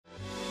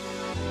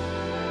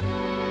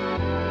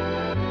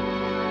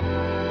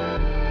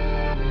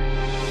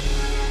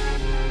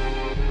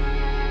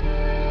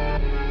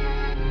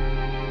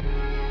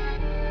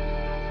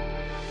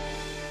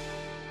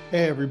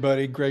Hey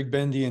everybody, Gregg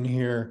Bendian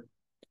here.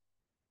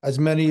 As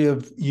many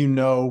of you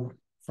know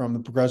from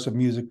the progressive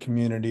music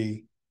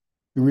community,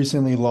 we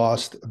recently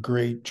lost a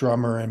great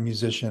drummer and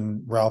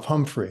musician, Ralph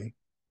Humphrey.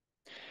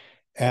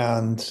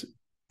 And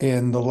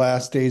in the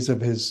last days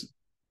of his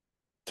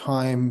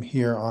time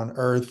here on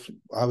Earth,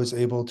 I was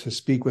able to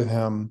speak with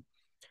him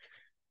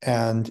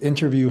and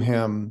interview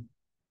him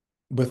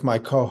with my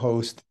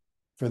co-host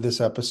for this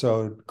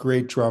episode,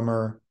 great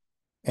drummer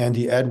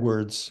Andy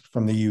Edwards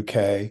from the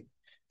UK.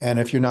 And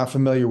if you're not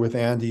familiar with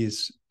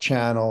Andy's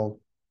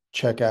channel,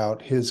 check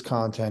out his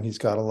content. He's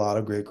got a lot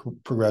of great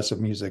progressive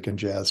music and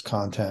jazz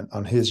content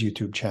on his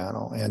YouTube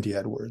channel, Andy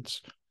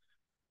Edwards.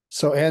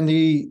 So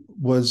Andy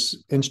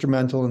was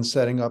instrumental in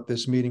setting up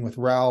this meeting with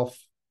Ralph.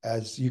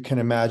 As you can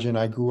imagine,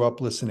 I grew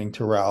up listening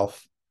to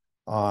Ralph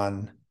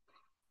on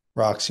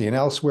Roxy and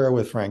Elsewhere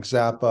with Frank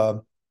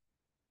Zappa,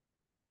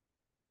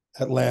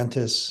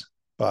 Atlantis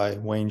by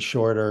Wayne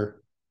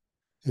Shorter,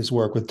 his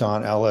work with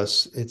Don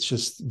Ellis. It's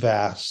just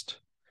vast.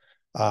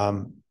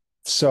 Um,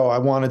 so I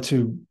wanted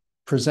to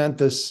present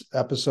this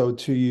episode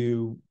to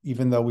you,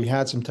 even though we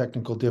had some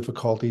technical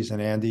difficulties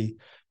and Andy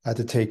had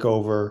to take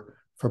over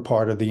for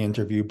part of the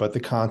interview, but the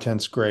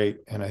content's great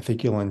and I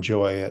think you'll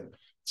enjoy it.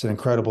 It's an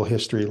incredible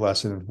history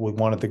lesson with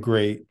one of the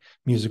great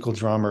musical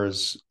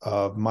drummers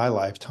of my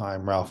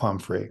lifetime, Ralph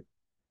Humphrey.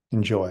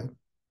 Enjoy.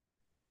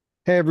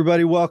 Hey,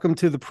 everybody, welcome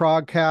to the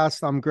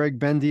ProgCast. I'm Gregg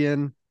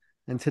Bendian,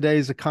 and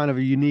today's a kind of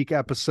a unique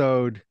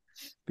episode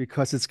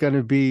because it's going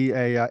to be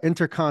a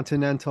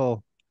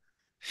intercontinental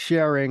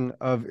sharing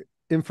of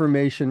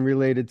information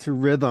related to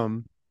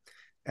rhythm.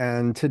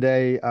 And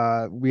today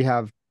we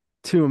have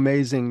two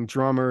amazing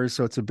drummers,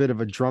 so it's a bit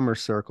of a drummer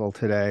circle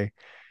today.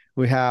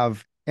 We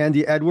have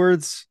Andy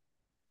Edwards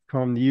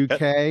from the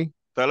UK,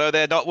 Hello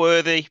there, not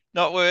worthy,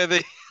 not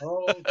worthy.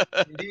 Oh,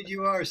 indeed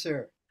you are,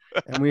 sir.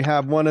 and we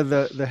have one of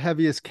the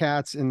heaviest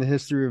cats in the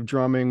history of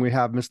drumming. We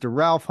have Mr.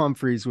 Ralph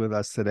Humphreys with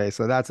us today,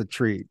 so that's a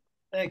treat.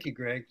 Thank you,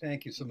 Greg.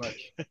 Thank you so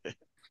much.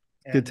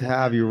 Good to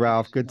have you, Andy, thank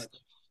you Ralph. so Good, much.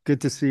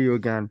 good to see you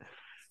again.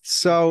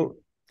 Thank you. So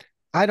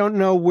I don't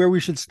know where we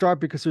should start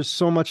because there's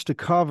so much to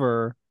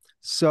cover.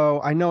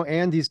 So I know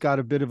Andy's got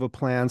a bit of a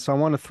plan, so I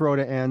want to throw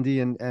to Andy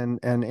and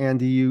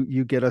Andy,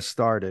 you get us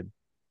started.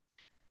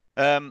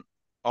 Um,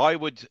 I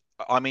would,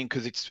 I mean,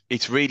 because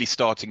it's really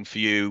starting for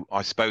you,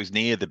 I suppose,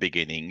 near the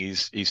beginning.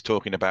 He's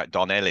talking about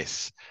Don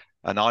Ellis,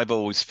 and I've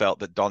always felt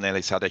that Don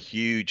Ellis had a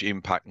huge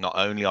impact not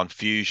only on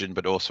fusion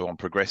but also on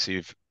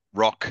progressive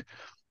rock.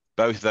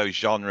 Both those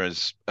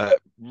genres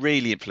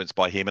really influenced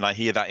by him, and I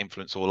hear that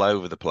influence all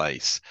over the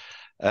place.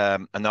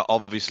 And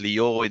obviously,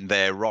 you're in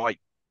there right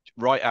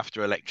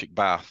after Electric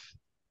Bath,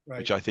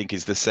 which Right, I think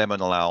is the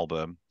seminal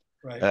album.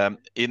 right.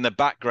 In the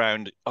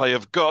background, I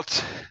have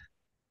got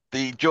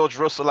the George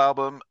Russell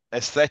album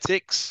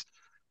Aesthetics,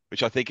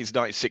 which I think is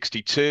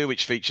 1962,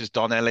 which features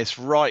Don Ellis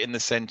right in the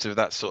center of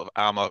that sort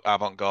of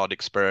avant-garde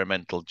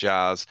experimental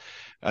jazz.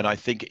 And I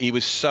think he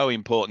was so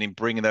important in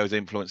bringing those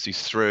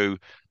influences through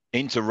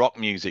into rock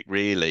music,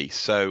 really.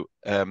 So,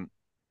 and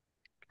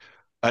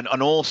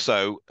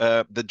also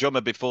the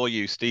drummer before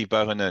you, Steve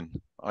Bohanon,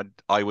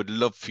 I would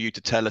love for you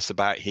to tell us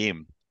about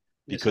him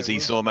Yes, I because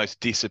he's will. almost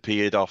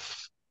disappeared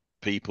off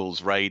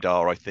people's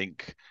radar, I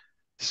think.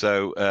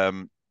 So,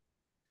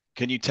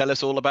 can you tell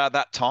us all about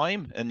that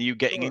time and you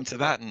getting Sure, into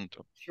that? And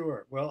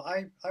sure. Well,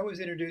 I was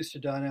introduced to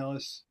Don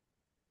Ellis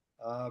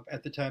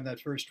at the time that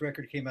first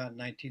record came out in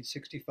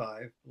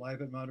 1965,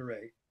 live at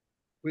Monterey,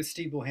 with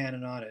Steve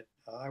Bohanon on it.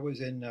 I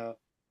was in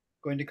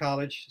going to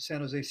college,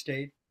 San Jose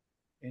State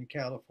in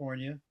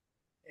California,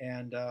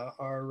 and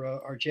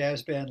our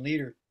jazz band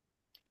leader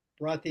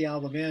brought the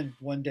album in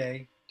one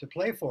day to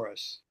play for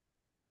us,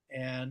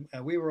 and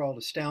we were all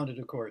astounded,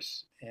 of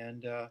course.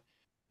 And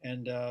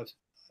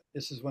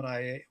this is when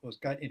I was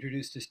got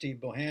introduced to Steve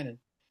Bohanon,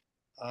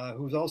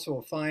 who was also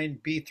a fine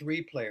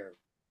B3 player.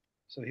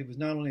 So he was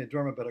not only a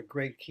drummer but a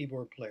great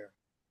keyboard player.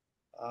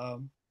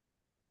 Um,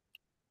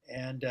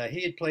 and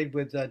he had played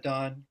with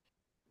Don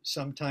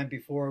sometime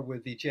before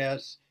with the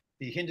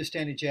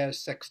Hindustani Jazz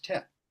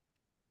Sextet.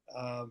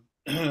 Um,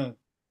 and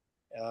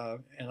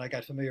I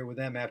got familiar with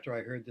them after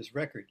I heard this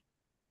record.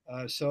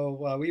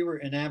 So we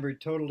were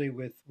enamored totally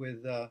with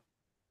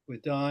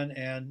Don,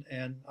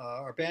 and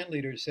our band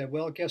leader said,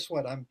 "Well, guess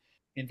what? I'm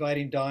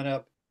inviting Don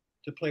up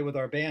to play with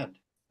our band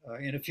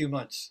in a few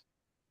months."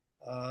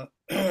 Uh,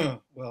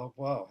 well,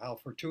 wow, how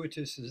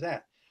fortuitous is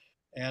that?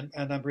 And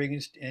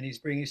he's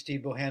bringing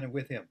Steve Bohanon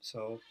with him.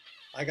 So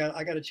I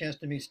got a chance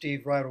to meet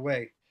Steve right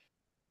away.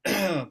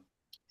 and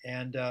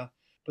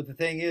But the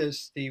thing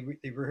is, the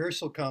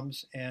rehearsal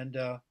comes, and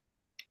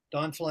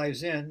Don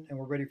flies in, and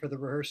we're ready for the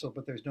rehearsal,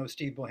 but there's no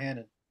Steve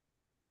Bohanon.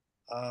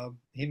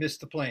 He missed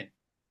the plane.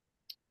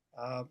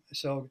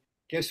 So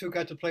guess who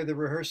got to play the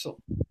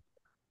rehearsal?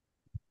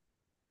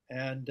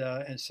 And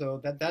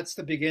so that's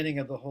the beginning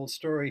of the whole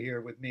story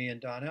here with me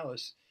and Don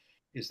Ellis,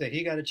 is that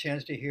he got a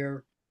chance to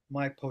hear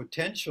my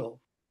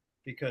potential,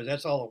 because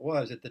that's all it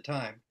was at the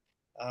time.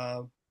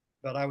 Uh,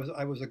 but I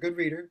was a good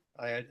reader.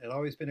 I had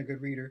always been a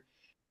good reader,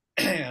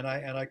 and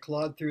I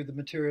clawed through the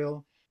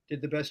material,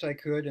 did the best I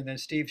could, and then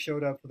Steve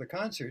showed up for the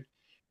concert,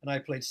 and I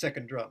played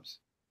second drums.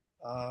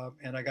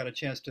 And I got a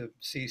chance to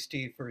see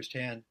Steve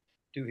firsthand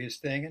do his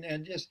thing,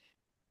 and just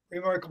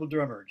remarkable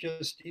drummer.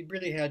 Just he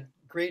really had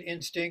great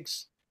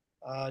instincts.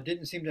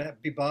 Didn't seem to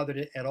be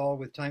bothered at all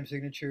with time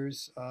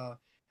signatures.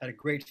 Had a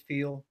great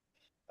feel.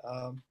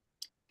 Um,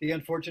 the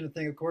unfortunate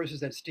thing, of course, is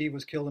that Steve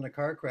was killed in a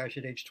car crash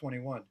at age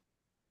 21,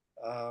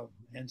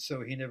 and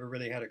so he never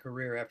really had a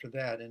career after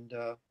that, and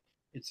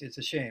it's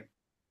a shame.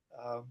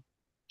 Um,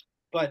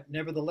 but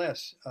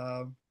nevertheless,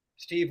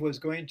 Steve was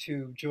going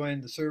to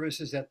join the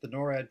services at the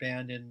NORAD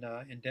band in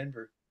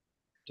Denver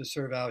to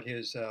serve out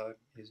his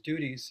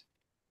duties.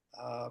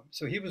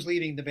 So he was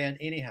leaving the band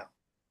anyhow,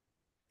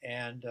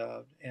 and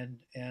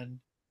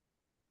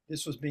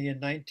this was me in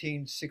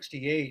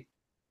 1968.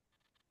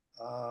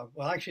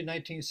 Well, actually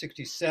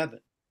 1967,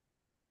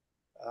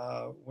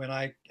 when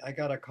I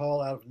got a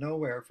call out of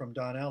nowhere from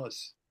Don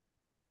Ellis.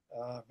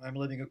 I'm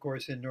living, of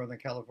course, in Northern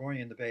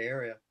California in the Bay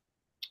Area,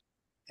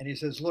 and he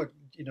says, "Look,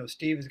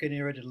 Steve is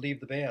getting ready to leave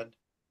the band,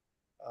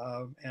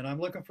 and I'm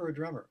looking for a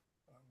drummer.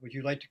 Would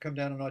you like to come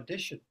down and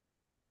audition?"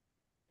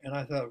 And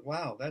I thought,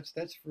 wow, that's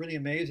really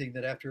amazing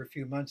that after a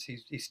few months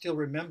he still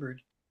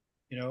remembered,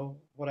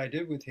 what I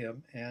did with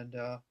him. And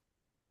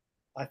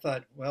I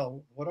thought,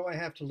 well, what do I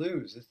have to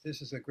lose?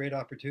 This is a great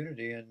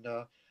opportunity. And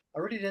I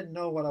really didn't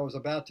know what I was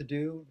about to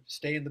do.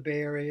 Stay in the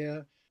Bay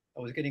Area.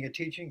 I was getting a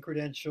teaching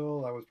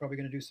credential. I was probably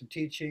going to do some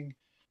teaching,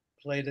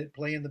 play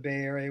in the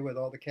Bay Area with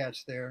all the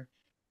cats there.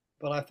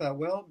 But I thought,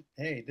 well,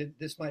 hey,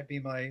 this might be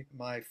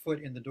my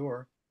foot in the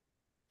door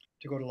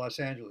to go to Los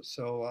Angeles.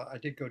 So I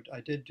did go.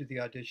 I did do the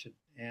audition,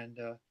 and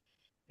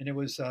it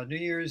was New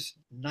Year's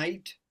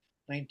night,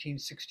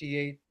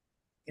 1968,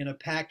 in a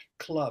packed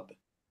club.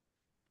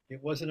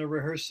 It wasn't a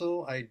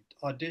rehearsal. I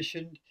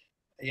auditioned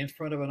in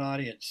front of an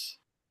audience.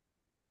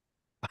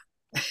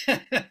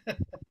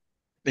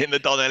 In the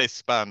Don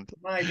Ellis band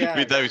My God,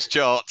 with those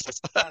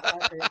charts.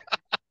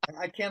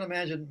 I can't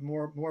imagine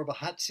more of a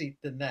hot seat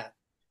than that.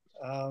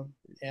 You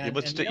And the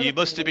you other must thing have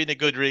was, been a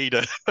good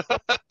reader.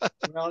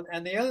 well,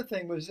 and the other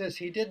thing was this: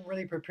 he didn't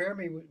really prepare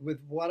me with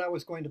what I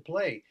was going to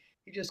play.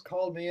 He just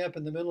called me up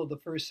in the middle of the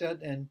first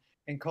set and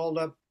called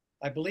up.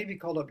 I believe he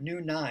called up New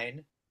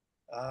Nine,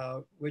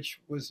 which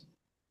was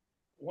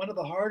one of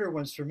the harder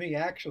ones for me,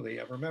 actually.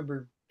 I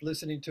remember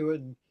listening to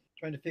it and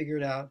trying to figure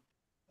it out.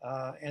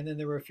 And then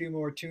there were a few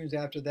more tunes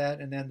after that,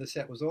 and then the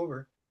set was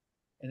over.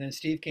 And then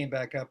Steve came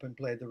back up and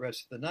played the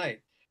rest of the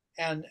night.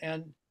 And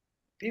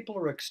people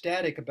were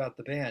ecstatic about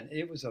the band.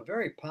 It was a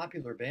very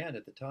popular band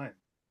at the time,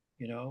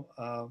 you know.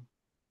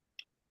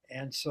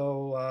 And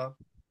so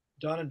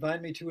Don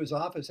invited me to his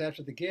office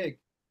after the gig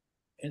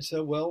and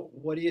said, "Well,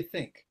 what do you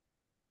think?"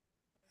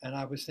 And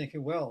I was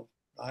thinking, well,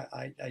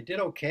 I did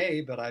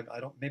okay, but I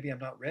don't, maybe I'm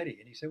not ready.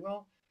 And he said,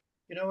 "Well,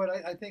 you know what?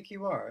 I think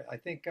you are. I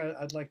think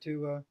I'd like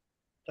to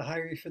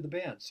hire you for the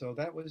band." So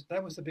that was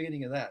the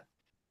beginning of that,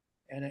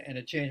 and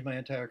it changed my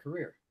entire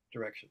career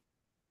direction.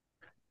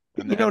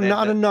 And then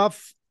Not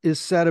enough is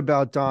said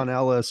about Don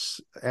Ellis,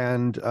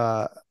 and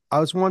I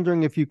was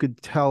wondering if you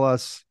could tell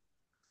us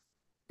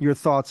your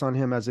thoughts on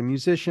him as a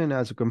musician,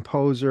 as a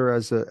composer,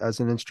 as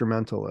an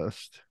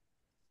instrumentalist.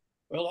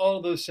 Well, all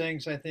of those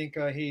things I think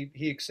he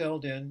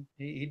excelled in.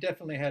 He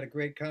definitely had a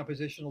great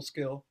compositional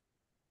skill.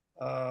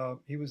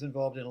 He was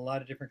involved in a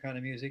lot of different kind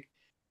of music.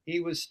 He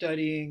was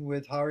studying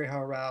with Hari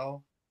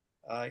Rao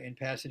in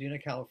Pasadena,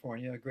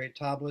 California, a great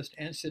tablaist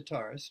and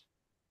sitarist,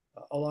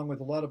 along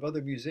with a lot of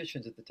other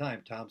musicians at the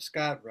time: Tom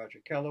Scott, Roger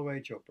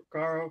Kellaway, Joe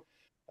Porcaro,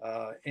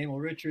 Emil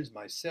Richards,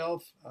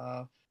 myself.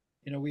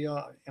 We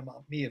all,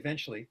 me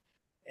eventually,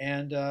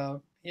 and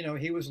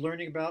he was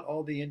learning about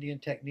all the Indian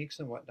techniques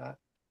and whatnot.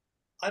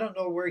 I don't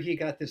know where he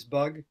got this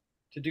bug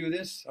to do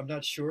this. I'm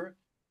not sure,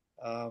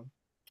 um,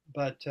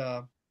 but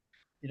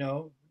you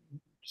know,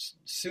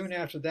 soon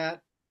after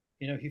that,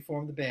 he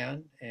formed the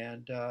band,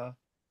 and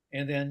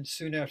then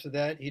soon after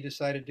that, he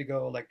decided to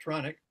go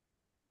electronic.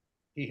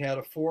 He had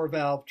a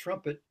four-valve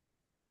trumpet,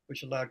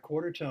 which allowed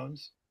quarter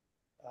tones,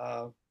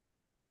 uh,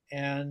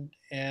 and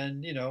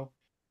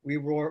we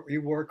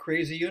wore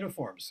crazy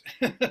uniforms,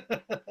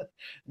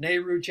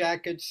 Nehru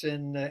jackets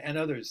and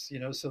others.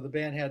 So the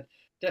band had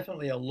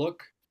definitely a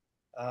look,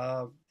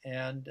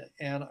 and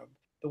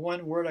the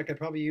one word I could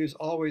probably use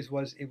always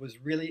was it was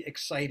really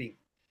exciting,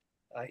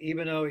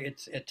 even though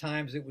it's at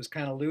times it was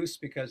kind of loose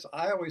because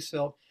I always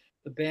felt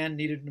the band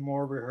needed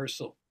more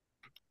rehearsal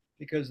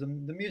because the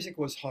music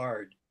was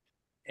hard,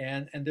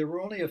 and there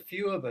were only a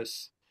few of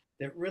us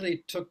that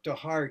really took to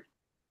heart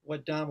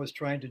what Don was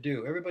trying to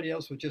do. Everybody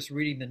else was just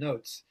reading the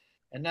notes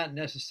and not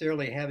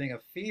necessarily having a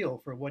feel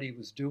for what he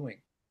was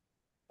doing.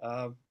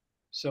 Uh,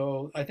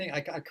 so I think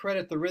I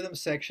credit the rhythm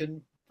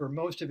section for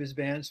most of his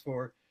bands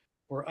for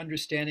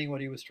understanding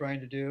what he was trying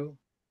to do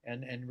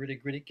and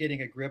really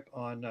getting a grip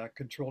on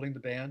controlling the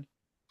band.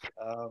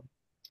 Uh,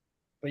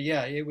 but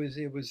yeah, it was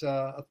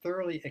a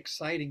thoroughly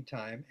exciting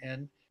time,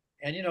 and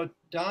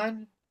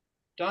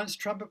Don's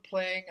trumpet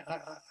playing.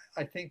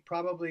 I think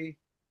probably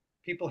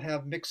people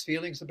have mixed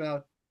feelings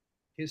about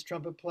his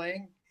trumpet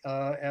playing.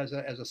 as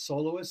a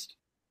soloist,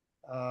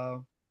 uh,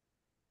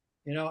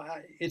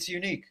 it's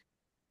unique.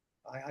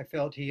 I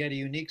felt he had a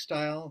unique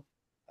style,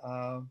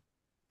 uh,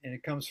 and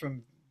it comes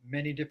from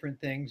many different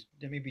things.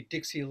 Maybe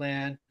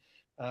Dixieland,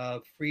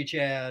 free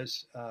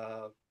jazz,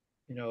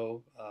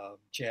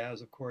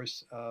 jazz, of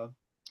course.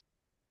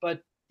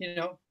 But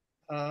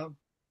uh,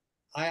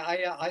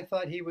 I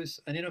thought he was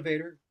an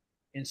innovator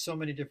in so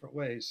many different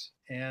ways,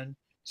 and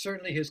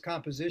certainly his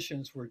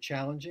compositions were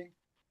challenging,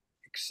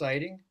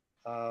 exciting,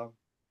 uh,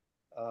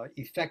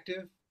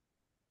 effective,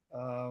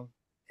 uh,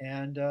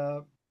 and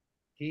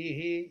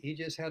he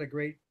just had a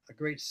great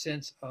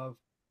sense of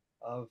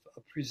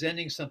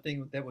presenting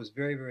something that was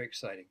very, very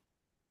exciting.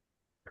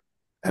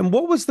 And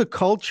what was the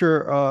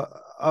culture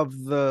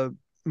of the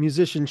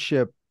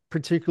musicianship,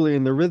 particularly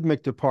in the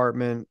rhythmic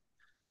department,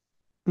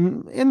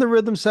 in the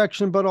rhythm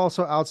section, but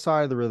also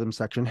outside of the rhythm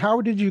section?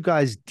 How did you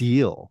guys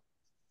deal?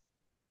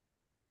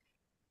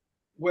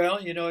 Well,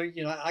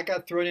 I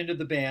got thrown into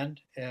the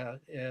band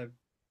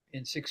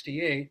in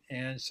 '68,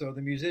 and so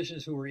the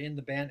musicians who were in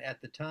the band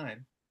at the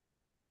time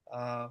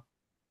uh,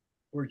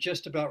 were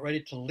just about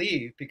ready to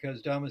leave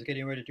because Don was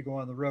getting ready to go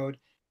on the road,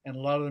 and a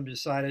lot of them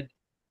decided,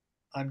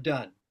 "I'm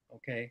done."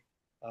 Okay,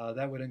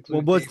 that would Well,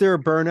 include was Dave. there a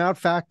burnout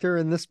factor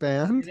in this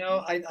band?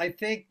 I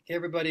think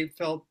everybody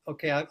felt,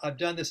 okay, I've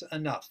done this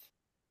enough.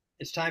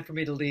 It's time for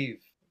me to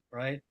leave,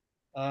 right?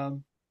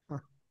 Um,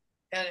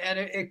 and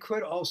it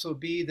could also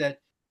be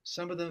that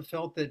some of them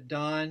felt that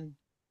Don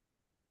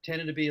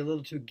tended to be a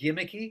little too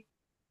gimmicky,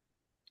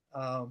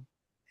 um,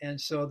 and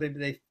so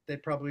they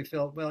probably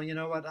felt, well, you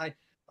know what, I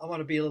want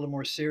to be a little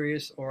more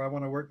serious, or I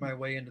want to work my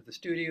way into the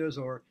studios,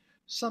 or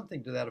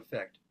something to that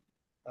effect.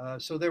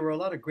 So there were a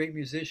lot of great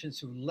musicians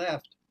who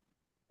left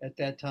at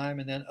that time,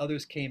 and then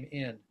others came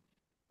in.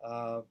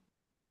 Uh,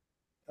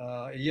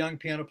 a young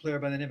piano player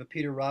by the name of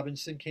Peter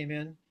Robinson came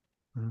in,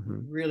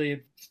 Mhm. really a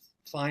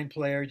fine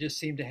player, just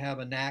seemed to have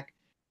a knack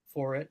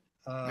for it.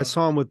 I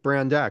saw him with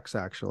Brand X,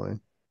 actually.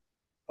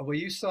 Well,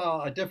 you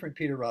saw a different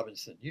Peter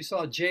Robinson. You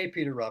saw J.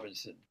 Peter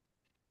Robinson.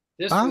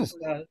 This Oh, was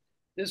uh,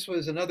 this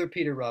was another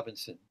Peter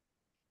Robinson,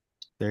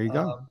 there you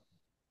go.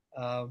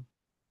 um, um,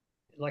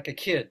 like a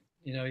kid.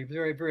 He was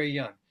very, very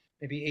young,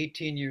 maybe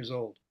 18 years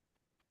old.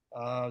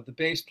 The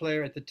bass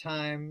player at the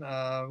time,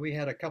 we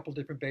had a couple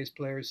different bass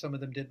players. Some of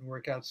them didn't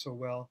work out so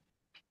well.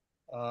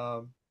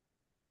 Um,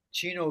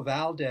 Chino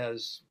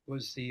Valdez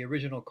was the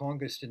original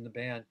congist in the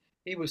band.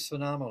 He was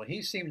phenomenal.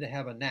 He seemed to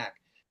have a knack,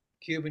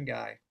 Cuban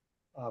guy,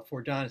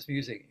 for Don's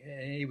music.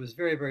 And he was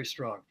very, very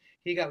strong.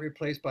 He got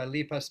replaced by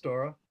Lee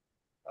Pastora.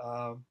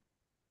 Um,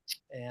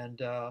 and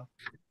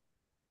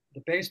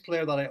the bass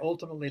player that I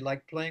ultimately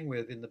liked playing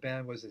with in the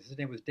band his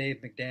name was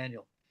Dave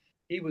McDaniel.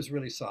 He was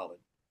really solid.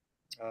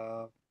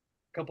 A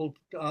couple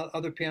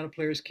other piano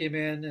players came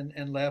in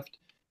and left,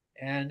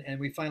 and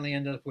we finally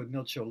ended up with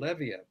Milcho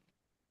Leviev,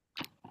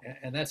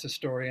 and that's a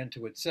story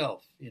unto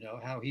itself.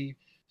 How he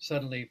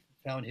suddenly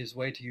found his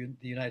way to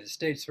the United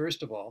States,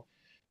 first of all,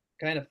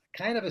 kind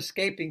of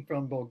escaping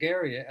from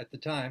Bulgaria at the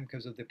time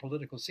because of the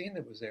political scene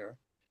that was there,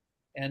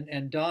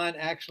 and Don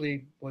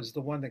actually was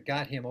the one that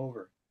got him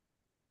over.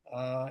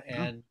 Oh.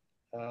 And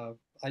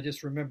I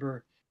just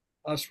remember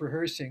us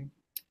rehearsing,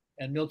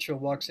 and Milcho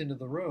walks into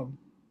the room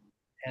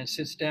and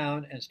sits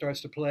down and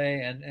starts to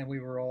play, and we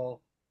were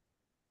all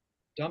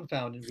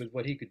dumbfounded with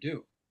what he could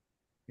do.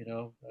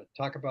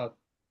 Talk about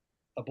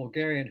a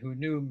Bulgarian who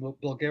knew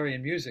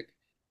Bulgarian music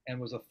and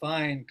was a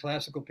fine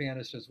classical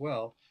pianist as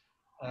well.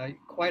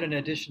 Quite an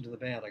addition to the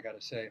band, I got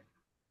to say.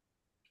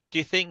 Do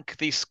you think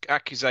this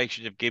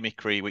accusation of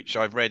gimmickry, which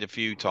I've read a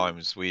few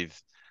times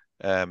with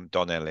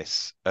Don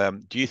Ellis,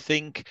 do you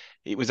think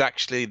it was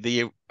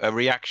actually a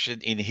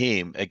reaction in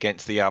him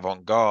against the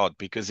avant-garde?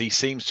 Because he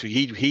seems to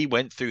he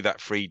went through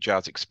that free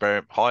jazz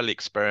experiment, highly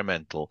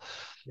experimental,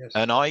 Yes,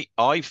 and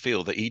I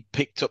feel that he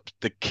picked up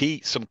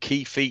some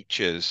key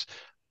features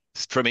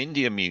from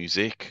Indian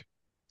music,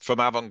 from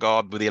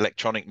avant-garde with the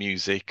electronic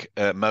music,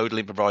 modal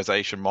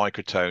improvisation,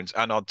 microtones,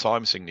 and odd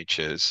time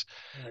signatures.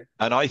 right,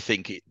 And I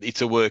think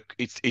it's a work.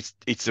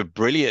 It's a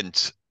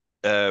brilliant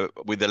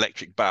with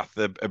electric bath,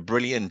 a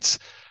brilliant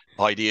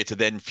idea to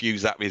then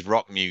fuse that with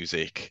rock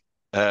music.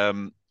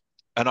 Um,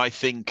 and I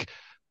think,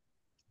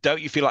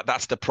 don't you feel like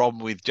that's the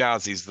problem with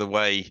jazz? Is the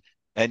way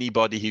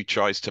anybody who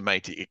tries to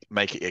make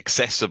it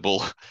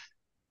accessible,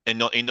 and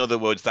not, in other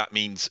words, that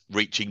means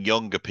reaching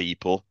younger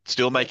people,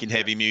 still right, making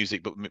heavy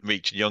music, but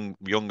reaching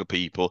younger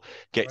people,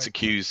 gets right.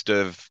 accused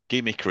of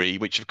gimmickry,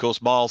 which of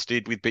course Miles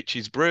did with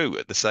Bitches Brew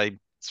at the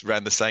same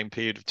around the same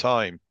period of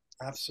time.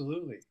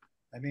 Absolutely.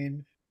 I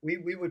mean,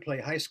 we would play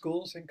high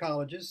schools and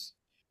colleges,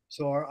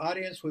 so our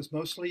audience was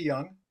mostly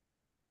young,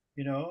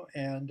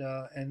 and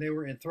they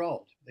were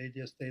enthralled.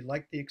 They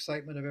liked the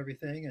excitement of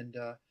everything, and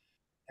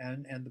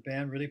the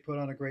band really put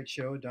on a great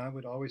show. Don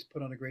would always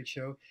put on a great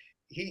show.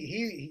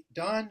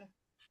 Don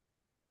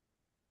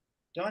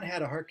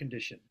had a heart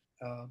condition.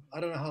 I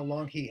don't know how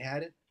long he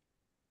had it,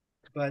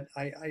 but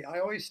I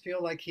always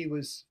feel like he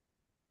was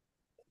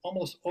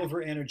almost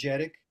over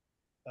energetic.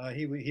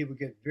 He would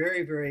get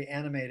very, very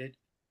animated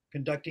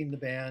conducting the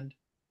band.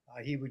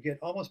 he would get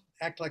almost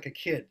act like a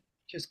kid,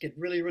 just get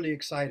really, really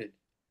excited.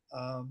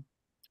 Um,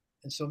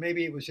 and so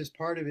maybe it was just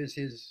part of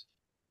his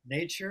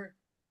nature,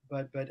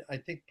 but I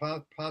think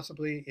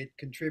possibly it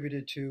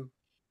contributed to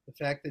the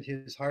fact that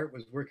his heart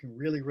was working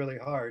really, really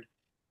hard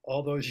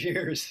all those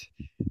years,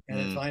 and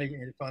Mm.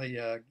 it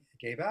finally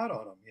gave out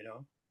on him, you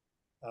know.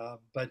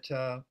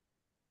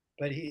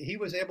 But he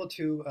was able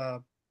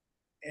to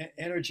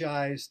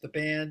energize the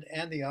band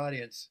and the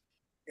audience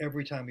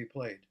every time he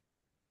played.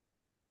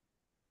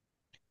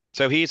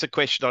 So here's a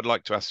question I'd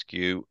like to ask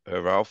you,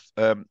 Ralph.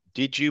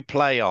 Did you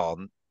play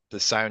on the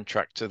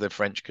soundtrack to the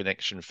French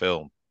Connection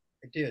film?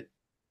 I did.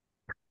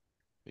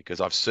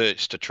 Because I've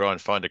searched to try and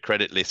find a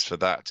credit list for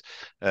that.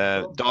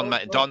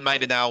 Don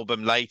made an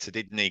album later,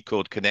 didn't he,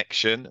 called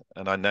Connection?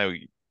 And I know,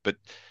 but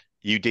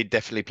you did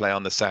definitely play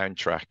on the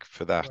soundtrack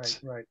for Right, that.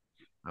 right.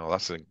 Oh,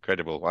 that's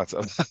incredible.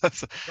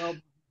 Well,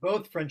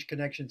 both French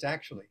connections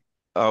actually.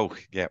 Oh,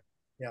 yeah.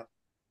 Yeah.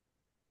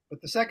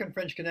 But the second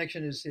French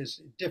Connection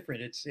is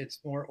different. It's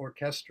more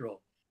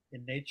orchestral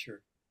in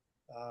nature.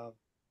 Uh,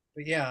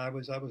 but yeah, I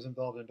was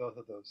involved in both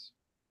of those.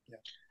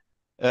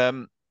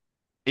 Yeah.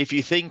 If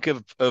you think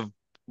of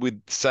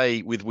with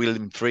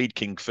William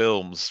Friedkin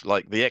films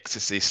like The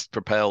Exorcist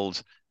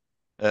propelled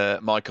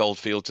Mike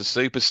Oldfield to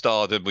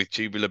superstardom with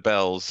Tubular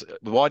Bells,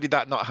 why did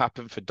that not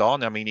happen for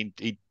Don? I mean,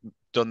 he'd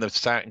done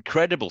the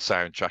incredible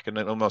soundtrack and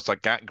almost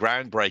like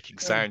groundbreaking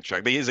Yeah.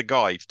 soundtrack. He is a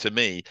guy to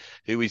me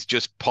who is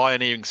just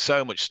pioneering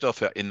so much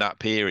stuff in that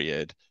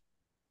period.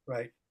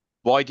 Right.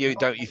 Why Well,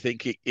 don't you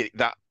think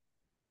that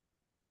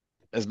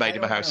has I made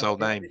him a don't know. household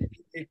name?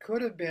 It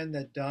could have been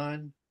that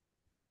Don,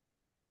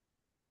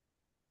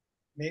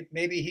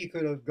 maybe he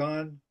could have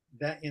gone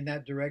that in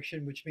that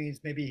direction, which means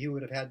maybe he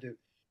would have had to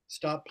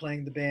stop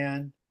playing the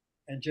band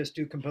and just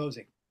do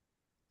composing.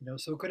 You know,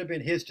 so it could have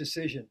been his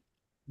decision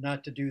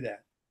not to do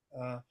that.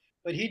 Uh,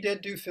 but he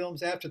did do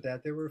films after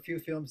that. There were a few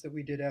films that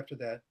we did after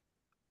that.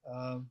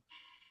 Um,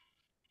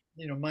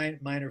 you know,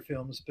 minor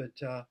films,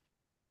 but uh,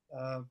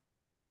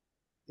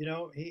 you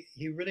know,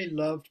 he really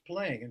loved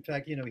playing. In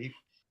fact, you know, he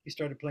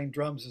started playing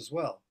drums as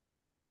well,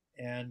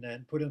 and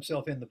put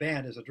himself in the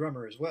band as a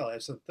drummer as well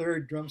as the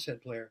third drum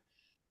set player.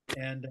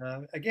 And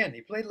again,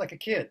 he played like a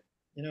kid,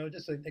 you know,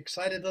 just an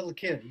excited little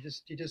kid.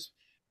 He just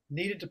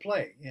needed to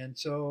play, and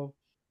so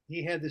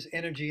he had this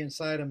energy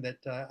inside him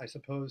that I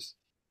suppose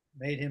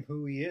made him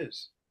who he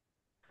is.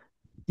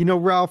 You know,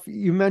 Ralph,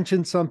 you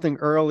mentioned something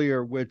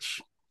earlier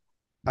which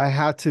I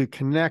had to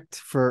connect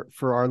for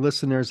our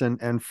listeners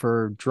and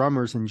for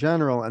drummers in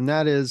general, and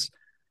that is,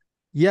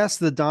 yes,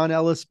 the Don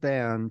Ellis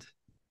band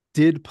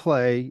did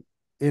play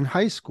in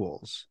high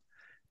schools,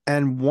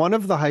 and one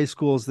of the high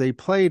schools they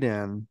played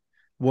in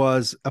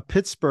was a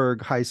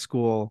Pittsburgh high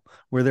school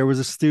where there was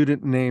a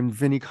student named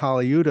Vinnie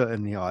Colaiuta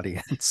in the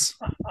audience.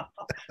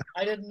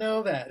 I didn't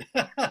know that.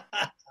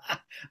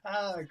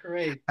 Ah,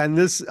 great. And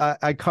this,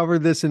 I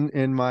covered this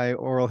in my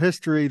oral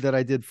history that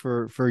I did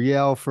for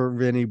Yale for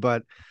Vinny,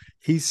 but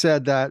he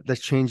said that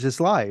changed his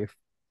life.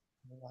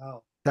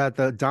 Wow. That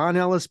the Don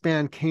Ellis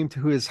band came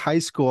to his high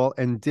school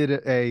and did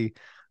a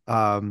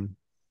um,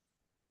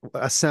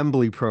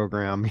 assembly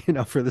program, you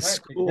know, for the Right.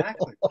 school.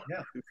 Exactly.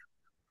 Yeah.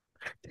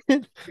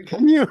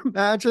 Can you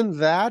imagine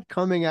that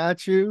coming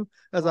at you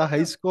as Oh, a I high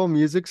know. school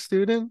music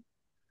student?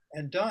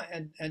 And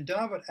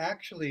Don would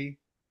actually,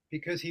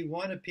 because he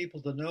wanted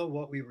people to know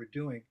what we were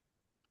doing,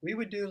 we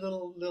would do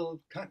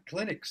little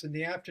clinics in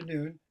the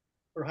afternoon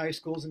for high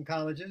schools and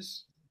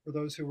colleges for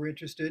those who were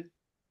interested,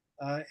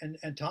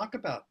 and talk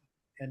about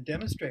and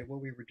demonstrate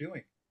what we were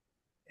doing.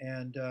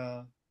 And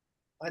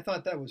I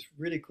thought that was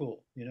really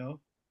cool. You know,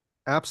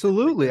 like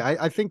Absolutely.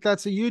 I think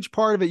that's a huge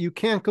part of it. You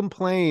can't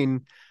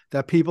complain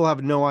that people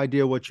have no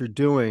idea what you're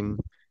doing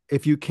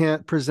if you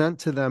can't present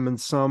to them in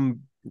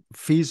some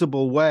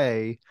feasible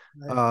way,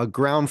 right,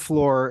 ground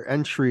floor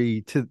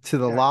entry to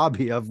the exactly,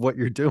 lobby of what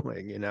you're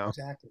doing, you know,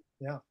 exactly,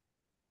 yeah,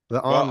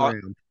 the Well, on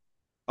ramp.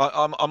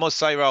 I must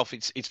say, Ralph,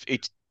 it's.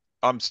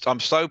 I'm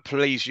so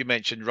pleased you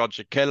mentioned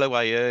Roger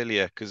Kellaway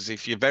earlier because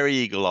if you're very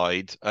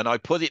eagle-eyed, and I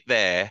put it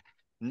there,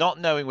 not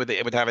knowing whether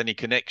it would have any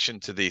connection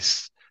to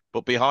this,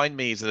 but behind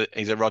me is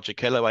a Roger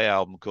Kellaway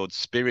album called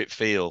Spirit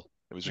Feel.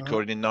 It was uh-huh.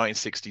 recorded in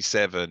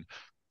 1967,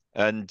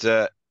 and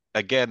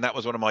again, that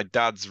was one of my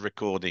dad's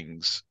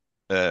recordings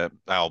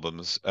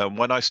albums. And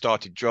when I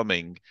started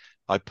drumming,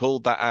 I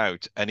pulled that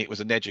out, and it was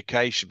an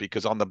education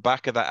because on the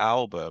back of that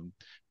album,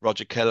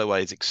 Roger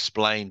Kellaway's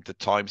explained the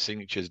time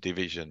signatures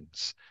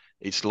divisions.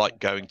 It's like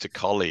going to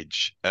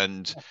college.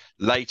 And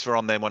later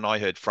on, then when I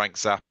heard Frank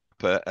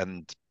Zappa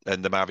and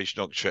the Mahavishnu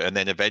Project, and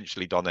then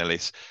eventually Don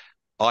Ellis,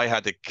 I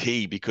had a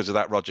key because of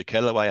that Roger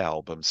Kellaway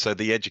album. So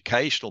the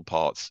educational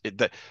parts,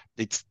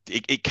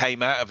 it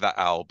came out of that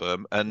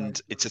album, Right,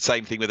 and it's the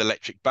same thing with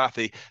Electric Bath.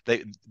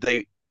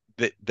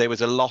 There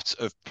was a lot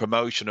of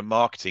promotion and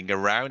marketing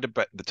around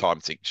about the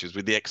time signatures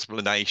with the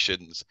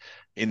explanations.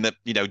 In that,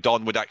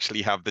 Don would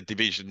actually have the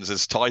divisions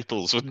as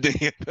titles, wouldn't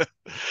he?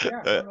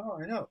 yeah, uh, no, no,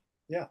 I know,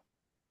 yeah,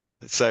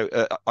 so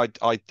I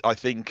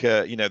think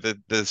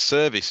the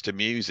service to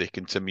music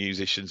and to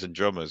musicians and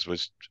drummers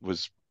was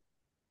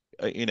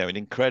an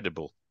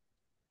incredible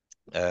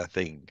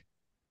thing.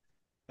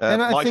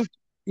 And I My think,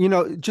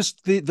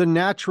 just the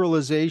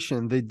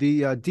naturalization, the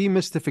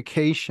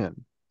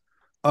demystification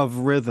of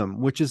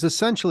rhythm, which is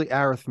essentially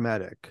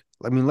arithmetic.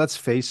 I mean, let's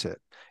face it,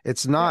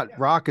 it's not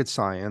rocket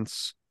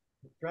science,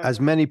 as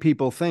many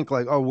people think,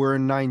 like, oh, we're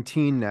in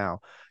 19 now.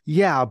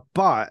 Yeah,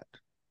 but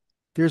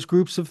there's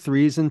groups of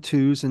threes and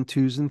twos and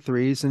twos and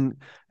threes, and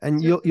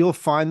you'll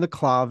find the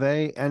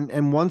clave,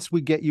 and once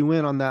we get you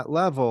in on that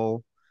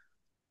level,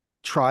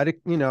 try to,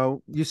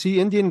 you see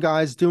Indian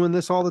guys doing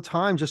this all the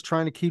time, just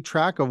trying to keep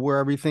track of where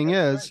everything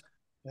is.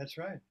 That's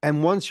right.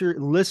 And once you're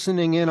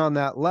listening in on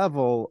that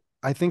level,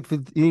 I think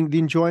the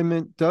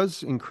enjoyment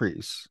does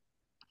increase.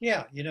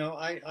 Yeah,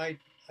 I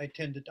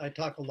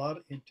talk a lot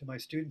to my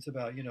students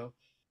about the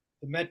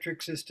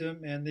metric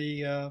system and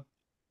the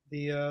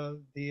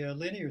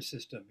linear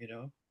system,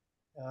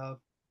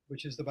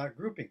 which is about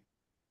grouping.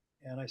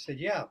 And I said,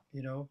 yeah,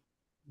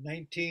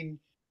 1916,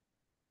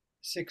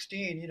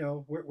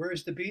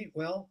 where's the beat?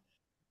 Well,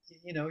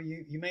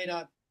 you may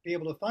not be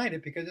able to find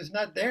it because it's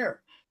not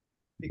there,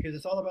 because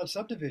it's all about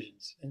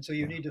subdivisions. And so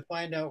you need to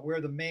find out where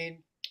the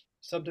main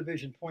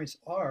subdivision points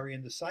are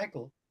in the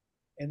cycle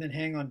and then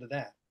hang on to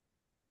that,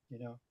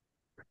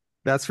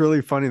 That's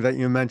really funny that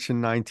you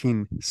mentioned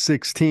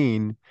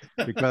 1916,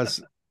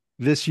 because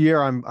this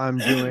year I'm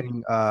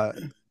doing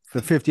the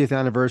 50th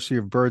anniversary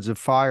of Birds of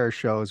Fire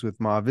shows with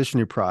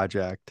Mahavishnu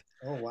Project.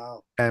 Oh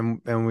wow.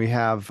 And we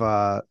have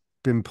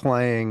been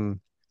playing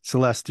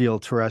celestial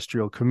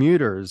terrestrial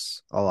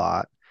commuters a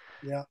lot.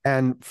 Yeah.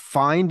 And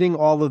finding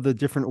all of the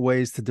different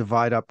ways to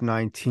divide up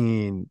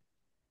 19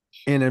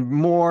 in a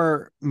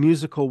more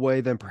musical way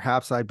than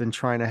perhaps I've been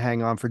trying to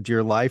hang on for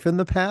dear life in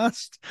the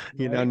past.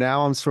 Right.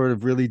 Now I'm sort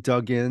of really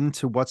dug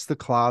into what's the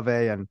clave,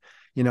 and,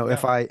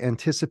 if I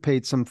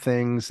anticipate some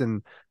things,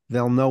 and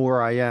they'll know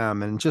where I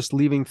am, and just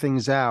leaving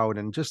things out,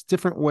 and just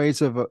different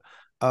ways of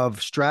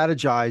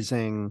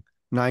strategizing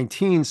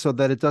 19 so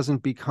that it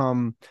doesn't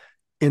become,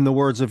 in the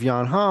words of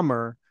Jan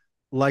Hammer,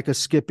 like a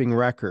skipping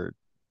record.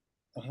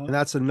 Uh-huh. And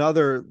that's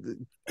another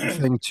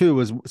thing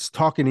too, is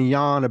talking to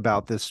Jan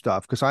about this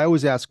stuff, because I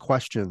always ask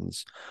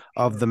questions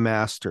of the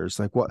masters,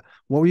 like what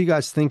were you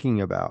guys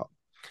thinking about?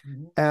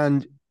 Mm-hmm.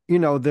 And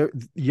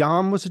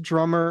Jan was a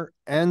drummer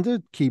and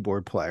a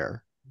keyboard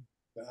player.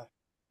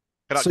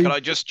 Can I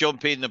just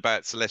jump in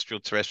about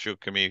celestial terrestrial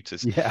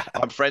commuters? Yeah,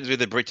 I'm friends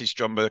with a British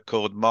drummer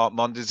called Mark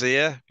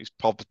Mondesir, who's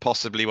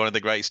possibly one of the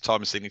greatest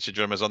time signature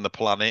drummers on the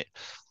planet.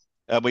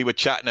 And we were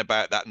chatting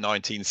about that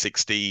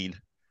 1916,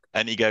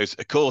 and he goes,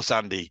 "Of course,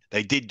 Andy,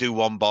 they did do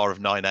one bar of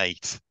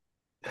 9/8."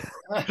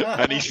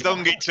 And he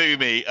sung it to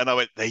me, and I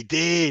went, "They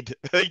did,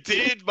 they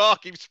did."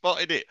 Mark, you've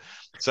spotted it.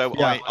 So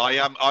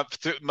yeah.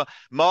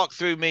 Mark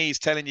through me is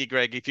telling you,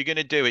 Greg, if you're going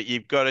to do it,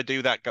 you've got to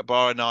do that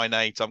bar of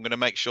 9/8. I'm going to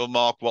make sure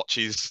Mark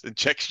watches and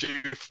checks you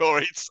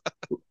for it.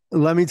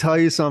 Let me tell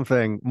you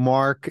something,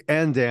 Mark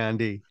and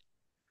Andy.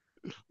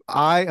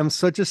 I am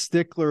such a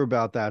stickler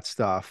about that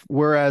stuff.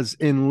 Whereas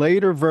in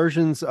later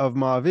versions of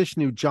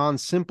Mahavishnu, John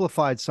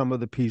simplified some of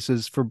the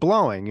pieces for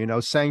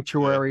blowing,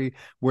 Sanctuary,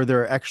 where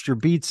there are extra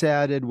beats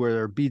added, where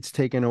there are beats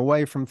taken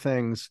away from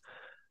things.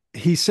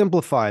 He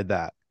simplified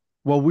that.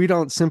 Well, we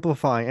don't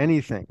simplify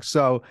anything.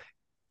 So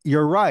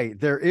you're right.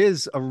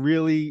 There's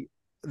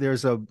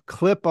a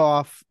clip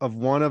off of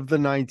one of the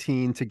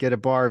 19 to get a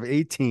bar of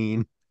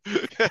 18.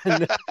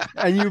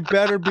 and you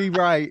better be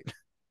right.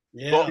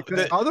 Yeah,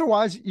 because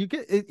otherwise you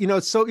get it,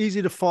 it's so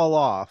easy to fall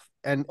off,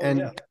 and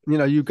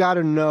you got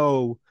to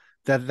know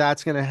that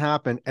that's going to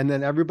happen, and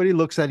then everybody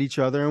looks at each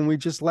other and we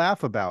just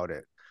laugh about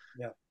it.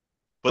 Yeah,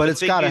 but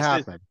it's got to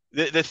happen.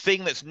 The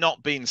thing that's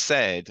not being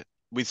said,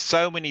 with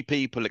so many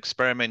people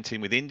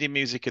experimenting with Indian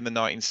music in the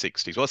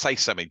 1960s, well, say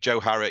something,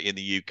 Joe Harrott in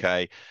the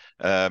UK,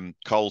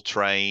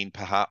 Coltrane,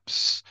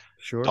 perhaps,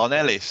 sure, Don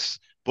Ellis,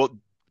 but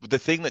the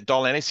thing that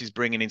Don Ellis is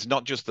bringing in is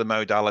not just the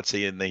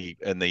modality and the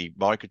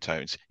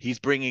microtones. He's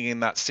bringing in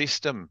that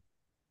system,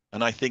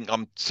 and I think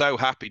I'm so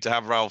happy to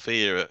have Ralph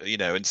here,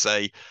 and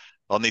say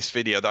on this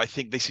video that I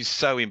think this is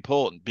so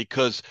important,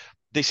 because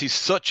this is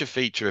such a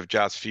feature of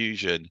jazz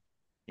fusion.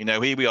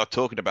 Here we are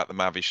talking about the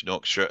Mahavishnu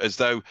Orchestra as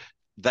though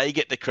they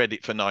get the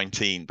credit for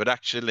 19, but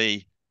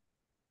actually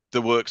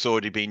the work's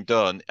already been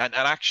done, and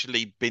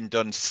actually been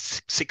done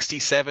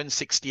 67,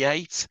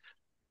 68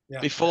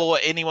 before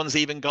anyone's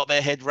even got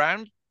their head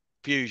round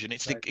fusion.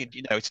 It's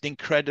it's an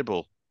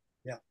incredible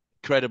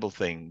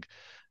thing.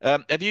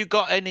 Have you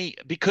got any,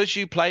 because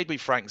you played with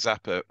Frank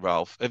Zappa,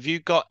 Ralph, have you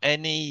got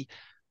any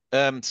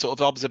sort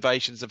of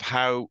observations of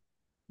how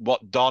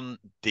what Don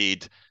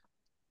did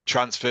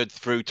transferred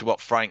through to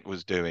what Frank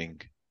was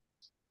doing?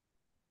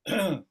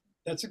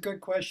 That's a good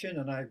question,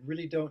 and I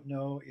really don't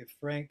know if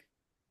Frank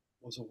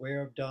was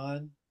aware of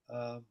Don.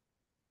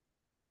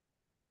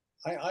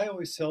 I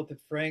always felt that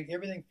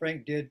everything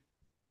Frank did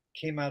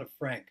came out of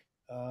Frank.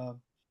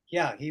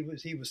 He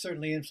was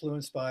certainly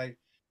influenced by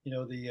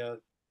the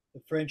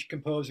French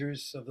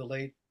composers of the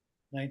late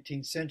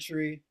 19th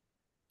century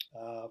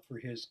for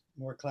his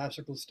more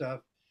classical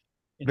stuff.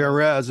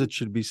 Whereas it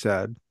should be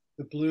said.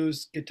 the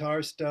blues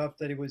guitar stuff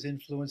that he was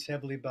influenced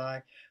heavily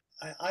by.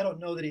 I don't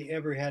know that he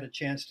ever had a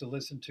chance to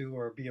listen to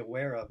or be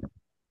aware of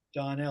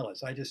Don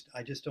Ellis. I just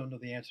don't know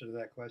the answer to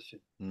that question.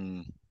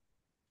 Mm.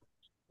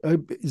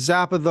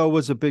 Zappa, though,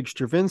 was a big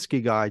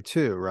Stravinsky guy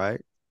too,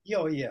 right?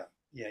 Oh yeah,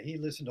 yeah. He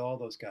listened to all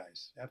those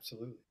guys.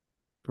 Absolutely.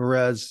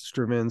 Perez,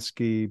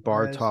 Stravinsky,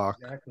 Perez, Bartok.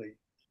 exactly.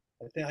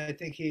 I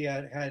think he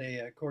had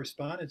a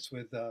correspondence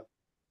with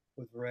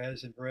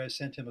Perez, and Perez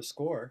sent him a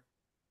score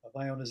of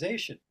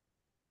ionization,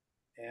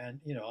 and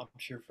I'm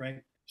sure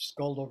Frank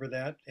sculled over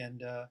that,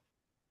 and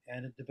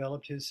it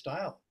developed his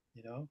style.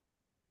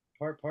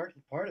 Part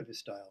of his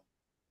style.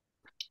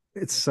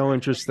 It's Yeah, so Frank,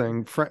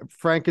 interesting.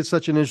 Frank is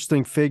such an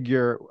interesting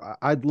figure.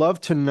 I'd love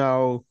to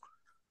know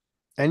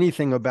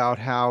anything about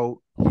how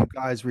you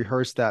guys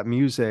rehearsed that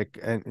music,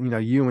 and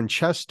you and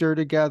Chester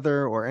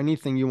together, or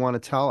anything you want to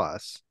tell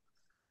us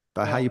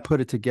about how you well,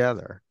 put it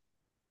together.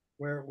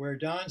 where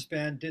Don's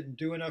band didn't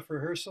do enough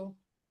rehearsal,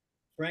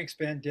 Frank's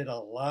band did a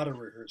lot of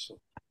rehearsal.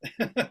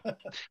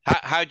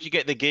 How did you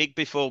get the gig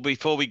before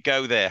we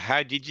go there?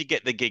 How did you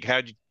get the gig?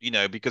 How did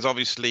because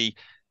obviously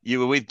you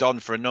were with Don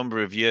for a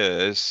number of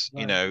years.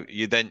 Right.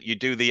 You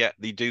do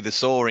the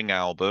Soaring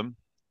album,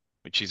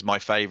 which is my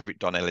favorite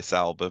Don Ellis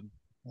album.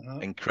 Uh-huh.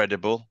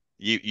 Incredible.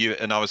 You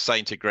and I was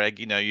saying to Greg,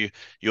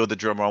 you're the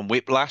drummer on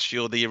Whiplash.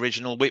 You're the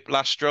original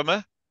Whiplash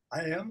drummer,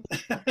 I am.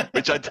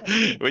 which I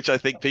which I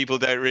think people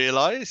don't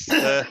realize.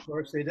 Of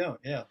course they don't.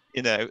 Yeah.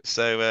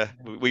 So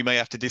we may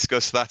have to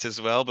discuss that as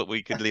well, but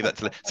we could leave that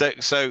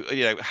to so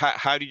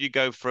how did you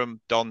go from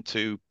Don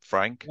to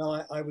Frank?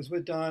 No, I was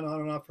with Don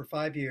on and off for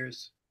 5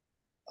 years,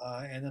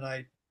 and then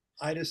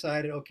I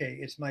decided, okay,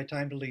 it's my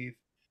time to leave.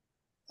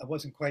 I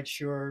wasn't quite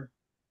sure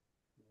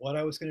what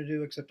I was going to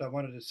do, except I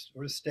wanted to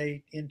sort of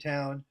stay in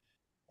town,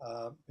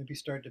 maybe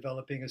start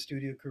developing a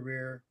studio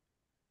career,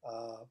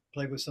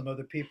 play with some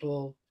other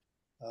people,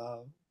 uh,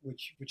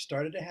 which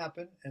started to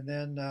happen. And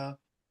then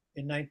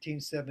in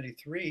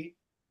 1973,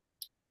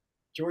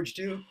 George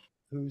Duke,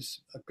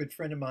 who's a good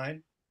friend of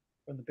mine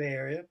from the Bay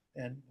Area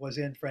and was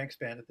in Frank's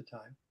band at the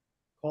time,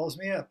 calls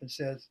me up and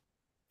says,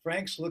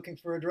 Frank's looking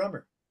for a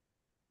drummer.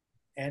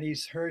 And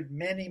he's heard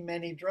many,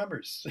 many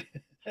drummers.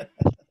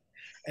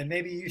 And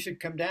maybe you should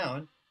come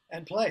down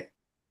and play.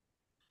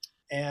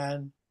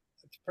 And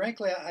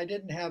frankly, I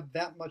didn't have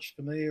that much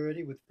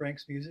familiarity with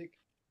Frank's music.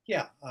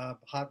 Yeah,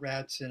 Hot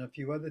Rats and a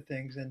few other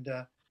things. And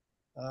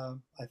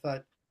I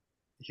thought,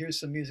 here's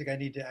some music I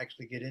need to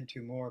actually get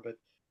into more, but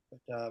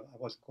I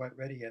wasn't quite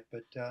ready yet.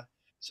 But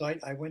so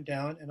I went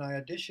down and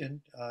I auditioned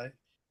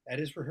at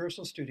his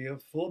rehearsal studio,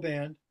 full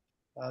band.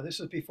 This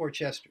was before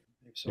Chester,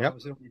 so I Yep.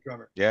 was the only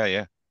drummer. Yeah,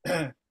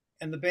 yeah.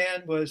 And the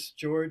band was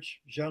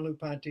George, Jean-Luc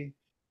Ponty,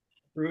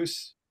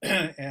 Bruce,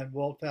 and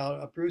Walt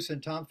Fowler, Bruce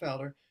and Tom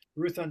Fowler,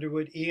 Ruth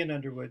Underwood, Ian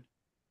Underwood,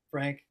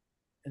 Frank,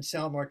 and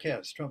Sal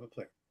Marquez, trumpet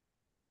player.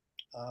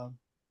 Um,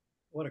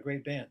 what a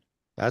great band!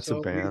 That's a So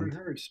we band.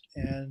 rehearsed,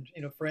 and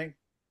Frank,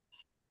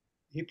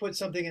 he put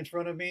something in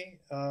front of me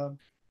that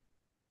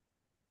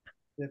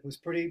was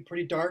pretty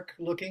dark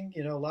looking.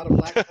 A lot of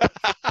black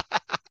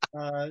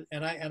notes,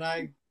 and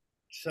I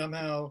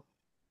somehow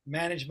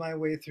managed my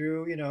way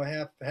through.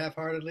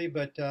 Half-heartedly,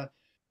 but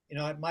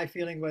my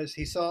feeling was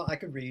he saw I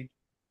could read,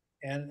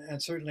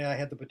 and certainly I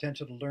had the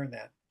potential to learn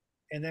that.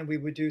 And then we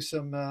would do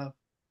some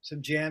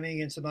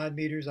jamming and some odd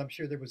meters. I'm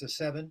sure there was a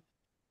seven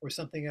or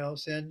something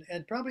else, and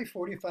probably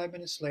 45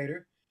 minutes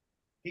later,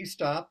 he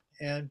stopped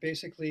and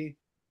basically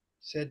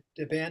said,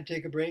 "The band,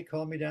 take a break."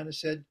 Called me down and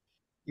said,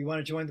 "You want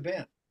to join the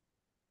band?"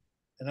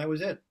 And that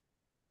was it.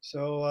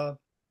 So,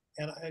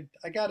 and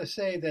I got to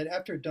say that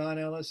after Don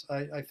Ellis,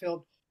 I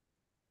felt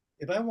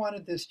if I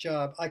wanted this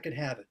job, I could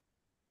have it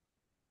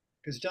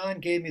because Don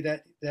gave me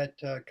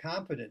that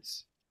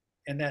confidence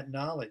and that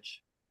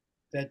knowledge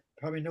that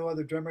probably no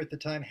other drummer at the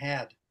time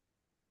had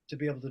to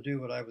be able to do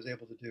what I was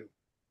able to do.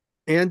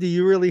 Andy,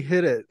 you really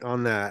hit it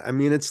on that. I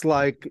mean, it's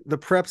like the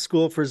prep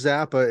school for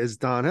Zappa is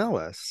Don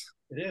Ellis.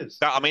 It is.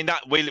 I mean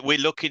that we're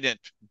looking at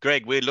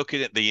Greg. We're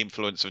looking at the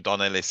influence of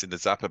Don Ellis in the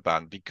Zappa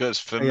band because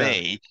for Yeah.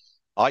 me,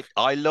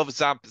 I love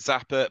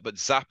Zappa, but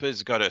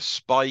Zappa's got a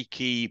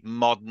spiky,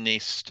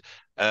 modernist,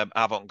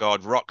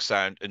 avant-garde rock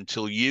sound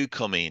until you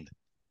come in.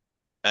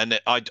 And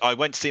I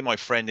went to see my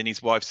friend, and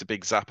his wife's a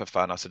big Zappa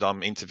fan. I said,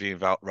 I'm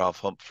interviewing Ralph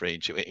Humphrey.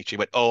 And she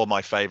went, oh,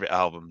 my favorite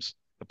albums.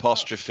 Oh,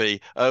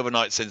 Apostrophe,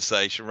 Overnight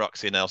Sensation,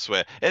 Roxy and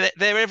Elsewhere. And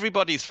they're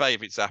everybody's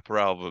favorite Zappa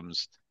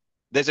albums.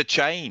 There's a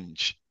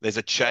change. There's a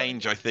well,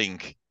 change, I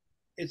think.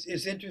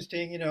 it's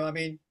interesting. I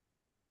mean,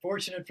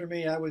 fortunate for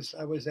me, I was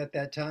at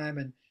that time,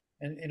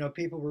 and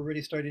people were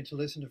really starting to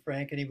listen to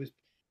Frank, and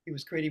he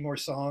was creating more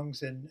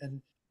songs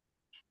and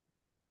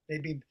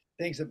maybe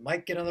things that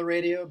might get on the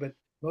radio, but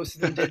most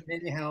of them didn't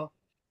anyhow.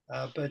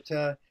 But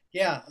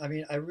yeah, I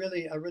mean, I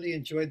really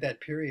enjoyed that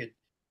period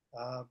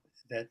uh,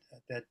 that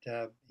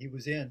that he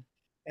was in,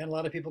 and a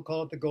lot of people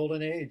call it the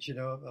golden age,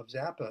 of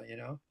Zappa,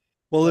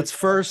 Well, but it's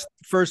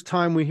first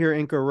time we hear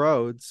Inca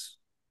Roads.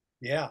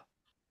 yeah,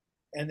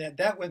 and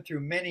that went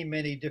through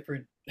many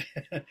different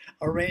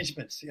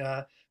arrangements.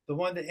 the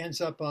one that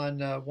ends up on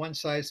One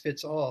Size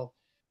Fits All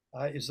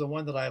is the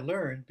one that I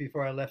learned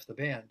before I left the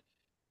band.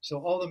 So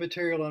all the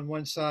material on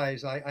one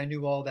size, I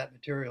knew all that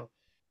material,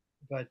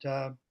 but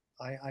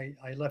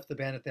I left the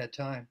band at that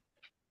time.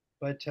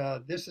 But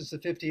this is the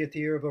 50th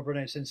year of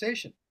Overnight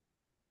Sensation,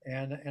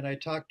 and I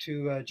talked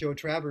to Joe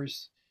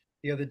Travers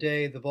the other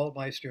day, the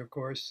Vaultmeister, of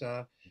course.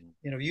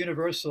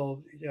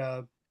 Universal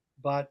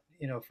bought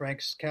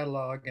Frank's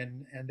catalog,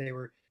 and they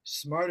were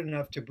smart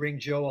enough to bring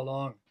Joe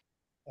along.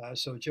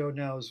 So Joe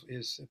now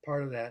is a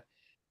part of that.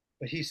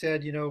 But he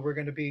said, we're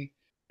going to be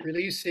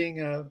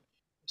releasing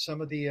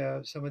some of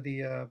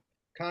the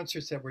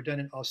concerts that were done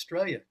in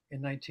Australia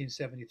in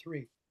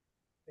 1973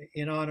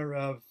 in honor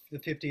of the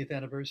 50th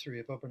anniversary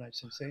of Overnight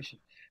Sensation.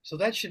 So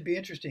that should be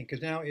interesting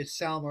because now it's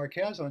Sal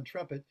Marquez on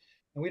trumpet,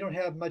 and we don't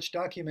have much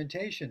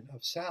documentation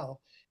of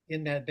Sal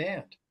in that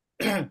band.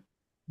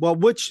 Well,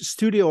 which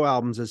studio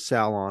albums is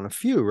Sal on? A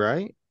few,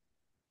 right?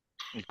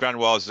 Grand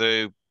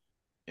Wazoo.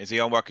 Is he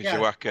on Waka Yeah,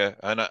 Jawaka?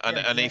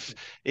 And exactly.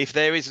 if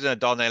there isn't a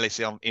Don Ellis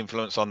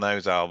influence on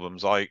those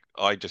albums, I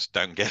just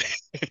don't get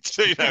it.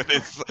 So,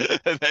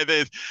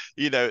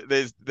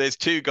 there's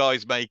two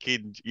guys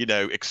making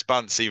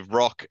expansive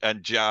rock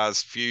and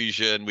jazz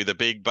fusion with a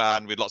big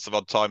band with lots of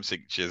odd time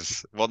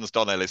signatures. One's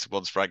Don Ellis,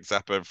 one's Frank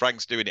Zappa, and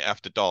Frank's doing it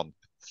after Don.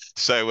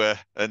 So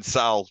and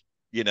Sal,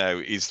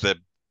 is the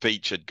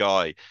featured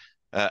guy,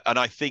 and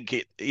I think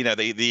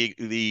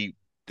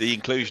the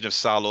inclusion of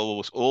Sal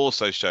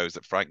also shows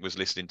that Frank was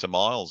listening to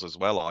Miles as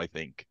well, I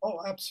think. Oh,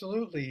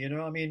 absolutely.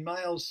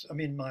 Miles.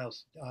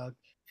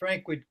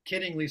 Frank would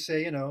kiddingly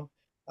say,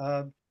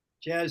 uh,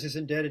 jazz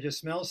isn't dead, it just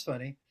smells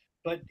funny.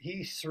 But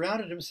he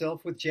surrounded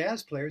himself with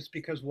jazz players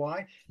because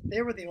why?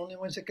 They were the only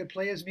ones that could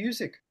play his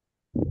music.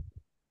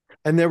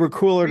 And they were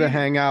cooler to Really?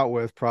 hang out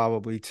with,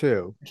 probably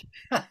too.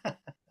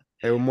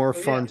 They were more So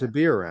yeah, fun to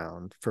be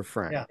around for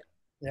yeah, Frank.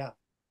 yeah.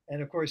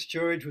 And of course,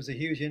 George was a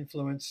huge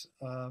influence.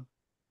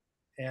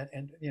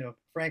 And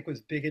Frank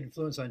was big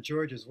influence on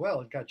George as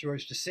well. It got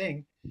George to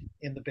sing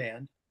in the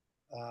band.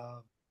 Uh,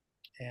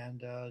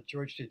 and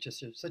George did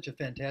just such a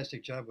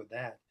fantastic job with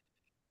that.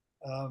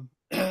 Um,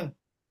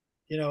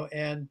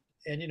 and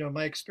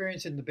my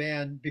experience in the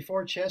band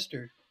before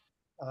Chester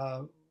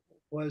uh,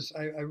 was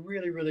I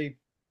really really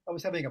I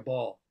was having a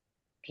ball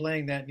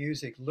playing that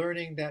music,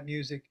 learning that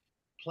music,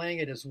 playing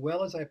it as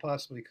well as I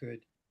possibly could.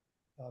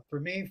 For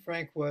me,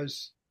 Frank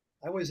was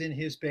I was in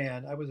his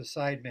band. I was a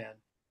sideman,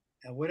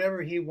 and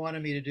whatever he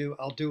wanted me to do,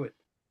 I'll do it.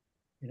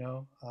 You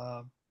know,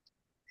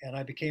 and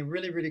I became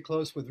really really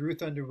close with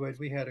Ruth Underwood.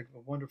 We had a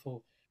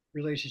wonderful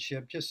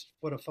relationship. Just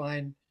what a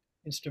fine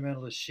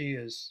instrumentalist she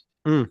is.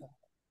 Mm.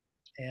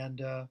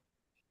 And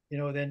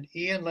then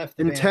Ian left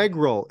the band.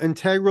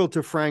 Integral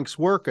to Frank's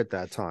work at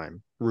that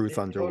time, Ruth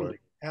Underwood. Totally,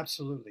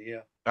 absolutely,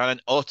 yeah. And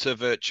an utter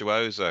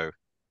virtuoso.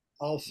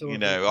 Also a I mean,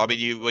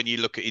 virtuoso. when you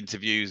look at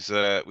interviews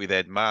with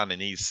Ed Mann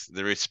and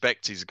the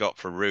respect he's got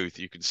for Ruth,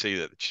 you can see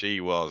that she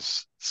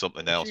was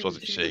something Well, else,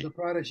 wasn't she was she? a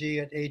prodigy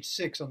at age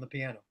 6 on the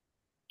piano,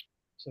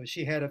 so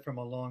she had it from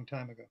a long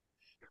time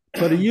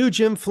But a ago.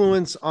 huge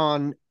influence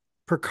on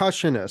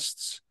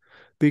percussionists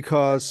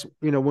because,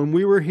 when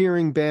we were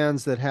hearing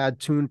bands that had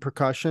tuned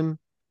percussion,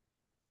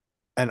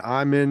 and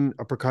I'm in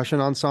a percussion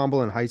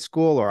ensemble in high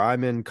school or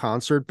I'm in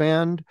concert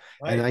band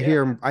and Right? I Yeah,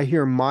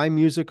 hear my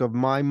music of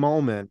my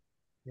moment,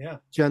 yeah,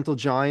 Gentle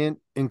Giant,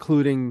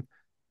 including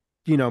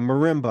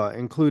marimba,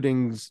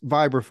 including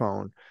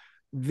vibraphone.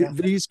 yeah.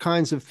 These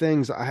kinds of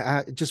things,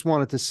 I just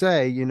wanted to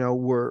say,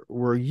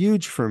 were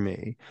huge for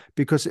me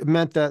because it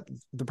meant that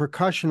the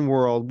percussion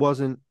world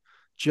wasn't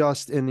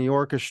just in the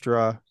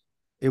orchestra;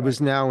 it Right,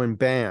 was now in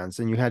bands,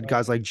 and you had right.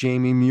 guys like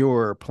Jamie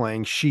Muir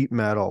playing sheet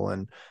metal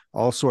and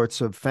all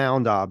sorts of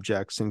found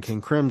objects in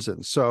King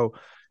Crimson. So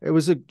it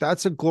was and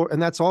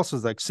that's also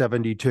like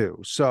 72.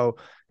 So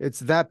it's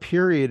that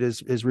period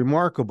is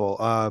remarkable.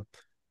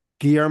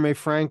 Guillermo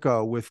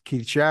Franco with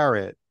Keith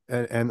Jarrett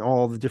and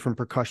all the different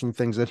percussion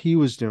things that he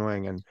was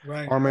doing, and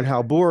Right, Armin right.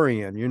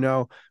 Halborian.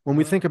 When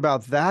we Uh-huh. think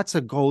about that's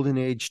a golden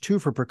age too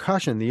for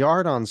percussion, the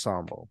art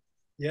ensemble.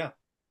 Yeah,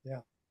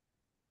 yeah,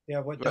 yeah.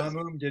 What But Don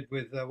Moon did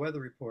with Weather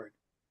Report,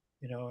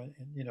 and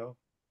the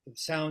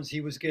sounds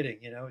he was getting,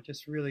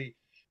 just really,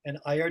 and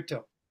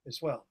Airto as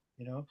well,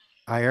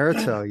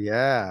 Airto,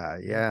 yeah, Yeah.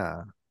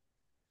 yeah.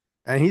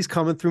 And he's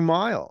coming through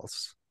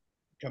Miles.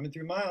 Coming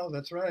through Miles.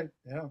 That's right.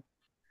 Yeah.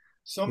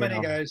 So You many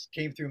know. guys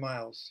came through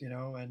Miles,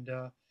 and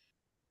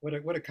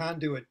what a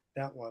conduit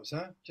that was,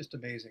 huh? Just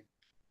amazing.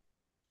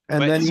 And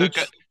wait, then so each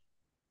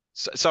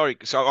sorry,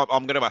 so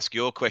I'm going to ask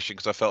your question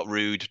because I felt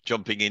rude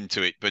jumping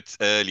into it. But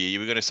earlier you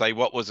were going to say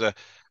what was a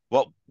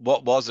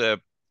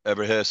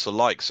rehearsal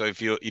like? So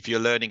if you're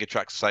learning a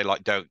track, say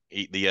like "Don't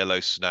Eat the Yellow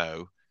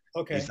Snow,"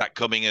 is Okay. that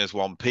coming as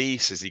one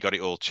piece? Has he got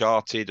it all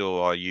charted,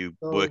 or are you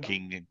So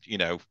working?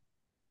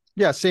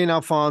 Yeah, St.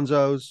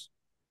 Alfonso's.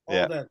 all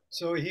Yeah. that.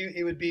 So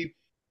he would be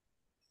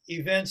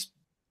events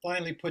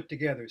finally put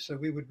together. So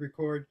we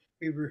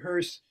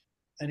rehearse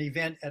an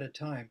event at a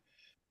time,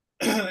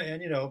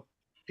 and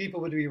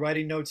people would be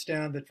writing notes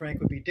down that Frank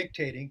would be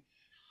dictating,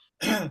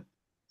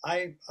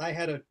 I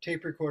had a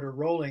tape recorder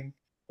rolling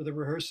for the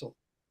rehearsal.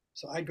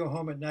 So I'd go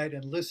home at night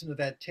and listen to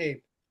that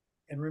tape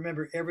and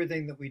remember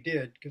everything that we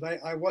did because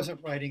I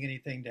wasn't writing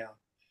anything down.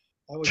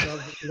 I was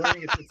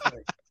learning it this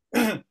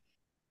way.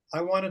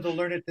 I wanted to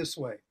learn it this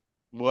way.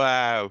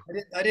 Wow.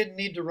 I didn't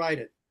need to write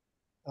it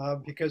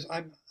because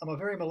I'm a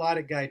very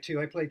melodic guy too.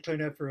 I played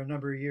clarinet for a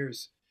number of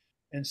years,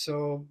 and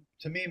so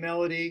to me,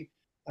 melody,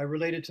 I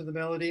related to the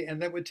melody,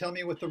 and that would tell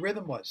me what the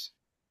rhythm was.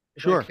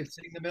 If I Sure. could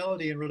sing the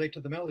melody and relate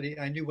to the melody,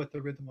 I knew what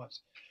the rhythm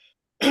was.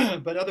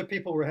 But other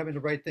people were having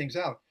to write things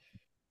out.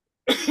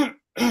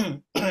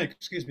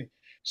 Excuse me.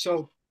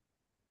 So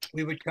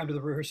we would come to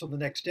the rehearsal the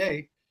next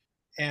day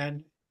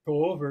and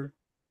go over,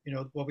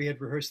 what we had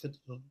rehearsed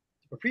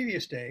the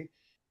previous day,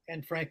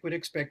 and Frank would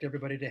expect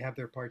everybody to have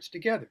their parts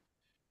together.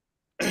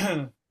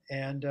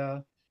 And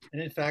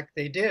in fact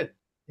they did.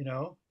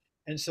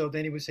 And so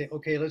then he would say,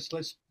 okay, let's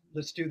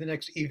do the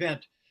next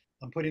event.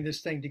 I'm putting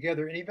this thing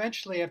together, and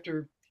eventually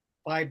after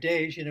 5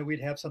 days, we'd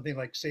have something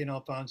like St.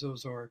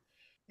 Alfonso's or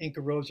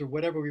Inca Rose or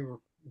whatever we were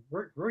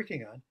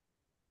working on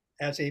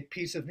as a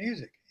piece of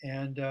music,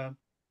 and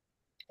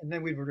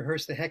then we would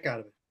rehearse the heck out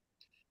of it,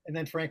 and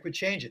then Frank would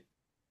change it.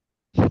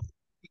 you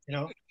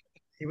know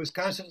he was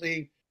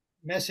constantly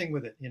messing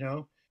with it.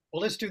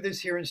 Well, let's do this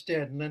here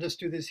instead, and then let's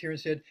do this here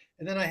instead,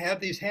 and then I have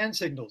these hand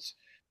signals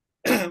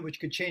which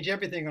could change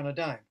everything on a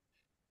dime.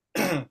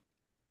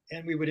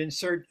 And we would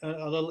insert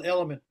a little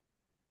element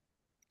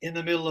in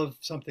the middle of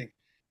something.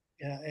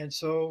 And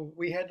so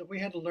we had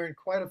to learn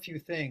quite a few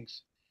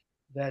things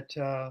that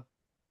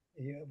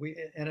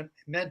and it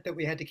meant that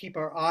we had to keep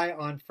our eye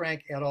on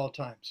Frank at all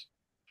times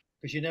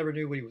because you never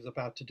knew what he was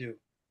about to do.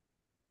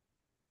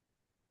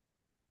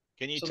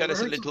 Can you So the tell us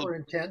a rehearsals little? were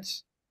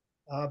intense,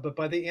 but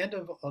by the end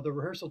of the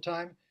rehearsal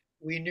time,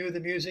 we knew the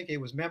music, it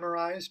was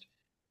memorized,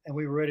 and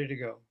we were ready to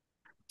go.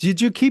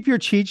 Did you keep your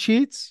cheat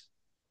sheets?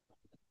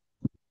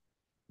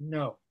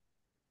 No,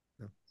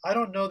 I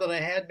don't know that I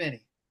had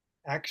many,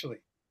 actually.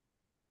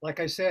 Like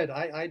I said,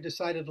 I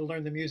decided to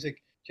learn the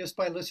music just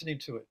by listening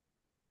to it,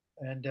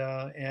 and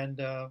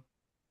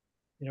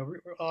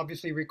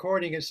obviously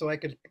recording it so I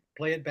could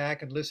play it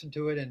back and listen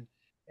to it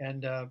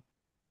and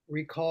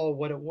recall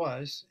what it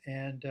was.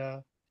 And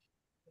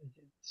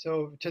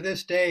so to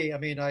this day, I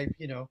mean, I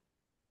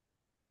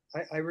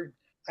I,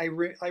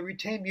 re, I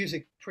retain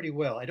music pretty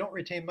well. I don't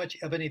retain much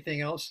of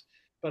anything else,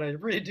 but I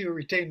really do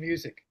retain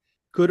music.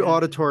 Good And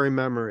auditory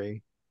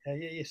memory.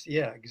 yes,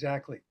 yeah,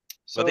 exactly.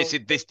 Well, So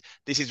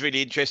this is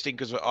really interesting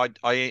because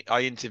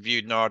I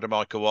interviewed Narada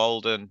Michael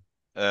Walden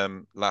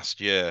last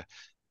year,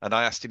 and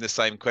I asked him the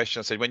same question.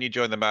 I said, when you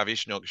joined the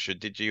Mahavishnu Orchestra,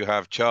 did you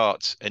have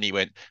charts? And he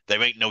went,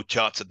 there ain't no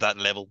charts at that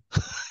level.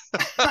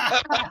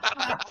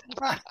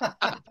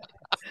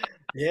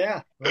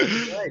 yeah, well,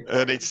 he's right.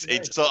 And He's right.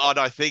 it's so, and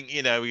I think,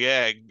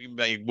 yeah, you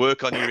may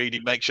work on your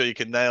reading, make sure you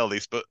can nail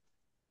this. But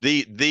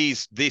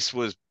this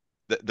was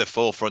the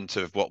forefront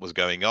of what was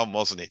going on,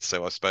 wasn't it?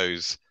 So I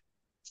suppose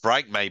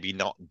Frank maybe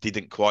not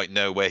didn't quite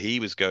know where he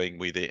was going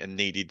with it and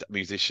needed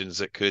musicians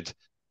that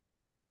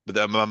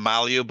are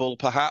malleable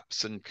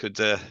perhaps and could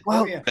Oh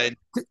Well, yeah. then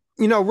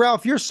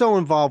Ralph, you're so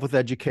involved with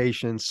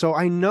education. So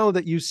I know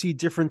that you see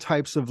different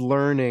types of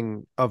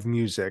learning of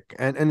music,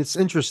 and it's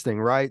interesting,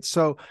 right?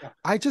 So Yeah.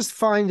 I just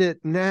find it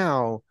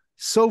now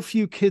so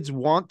few kids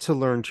want to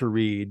learn to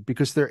read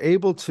because they're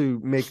able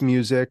to make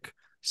music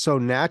so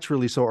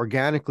naturally, so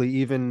organically,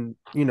 even,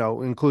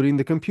 including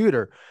the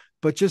computer.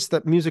 But just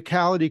that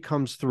musicality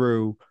comes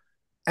through,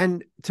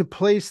 and to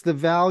place the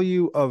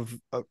value of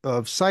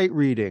sight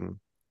reading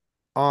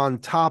on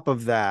top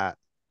of that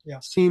Yeah.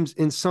 seems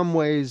in some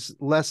ways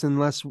less and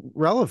less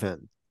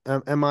relevant.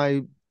 Am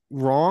I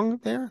wrong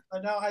there?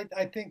 No,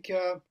 I think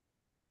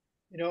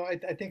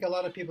I think a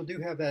lot of people do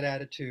have that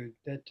attitude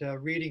that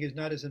reading is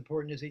not as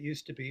important as it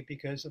used to be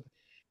because of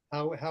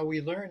how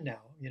we learn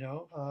now.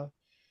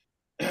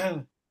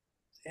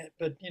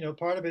 But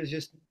part of it is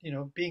just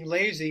being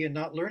lazy and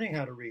not learning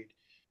how to read.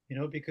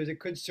 Because it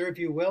could serve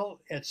you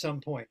well at some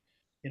point.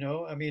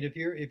 I mean, if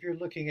you're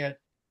looking at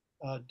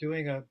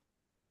doing a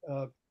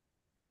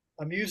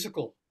a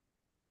musical,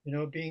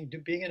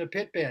 being in a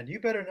pit band, you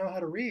better know how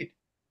to read.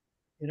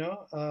 You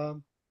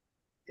know,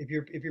 if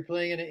you're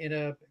playing in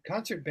a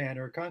concert band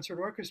or a concert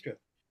orchestra,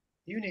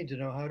 you need to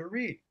know how to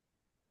read.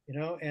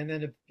 And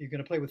then if you're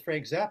going to play with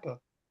Frank Zappa,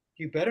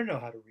 you better know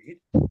how to read.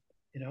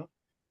 You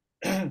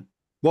know,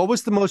 What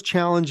was the most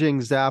challenging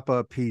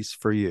Zappa piece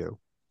for you?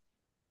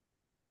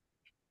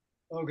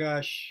 oh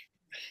gosh,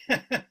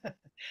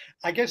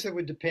 I guess it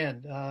would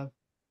depend.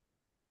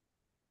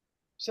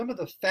 Some of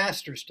the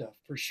faster stuff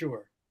for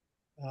sure.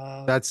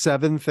 Uh, That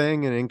seven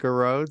thing in Inca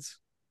Roads?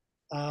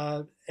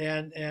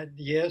 and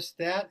yes,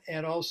 that,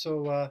 and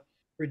also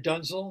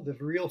Redunzel, the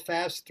real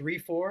fast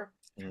 3/4.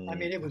 I mm,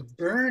 mean, it was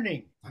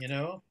burning.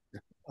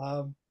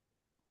 Um,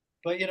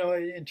 but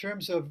in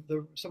terms of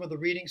some of the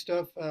reading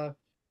stuff,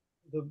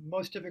 the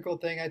most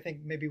difficult thing I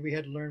think maybe we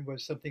had to learn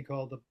was something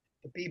called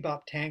the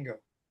bebop tango.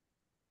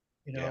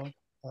 You yeah.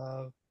 know,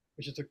 uh,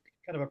 which is a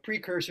kind of a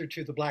precursor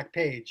to the black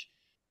page.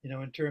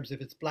 In terms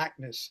of its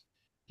blackness.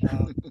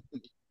 Um,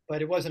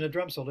 but it wasn't a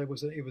drum solo. It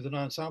was an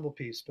ensemble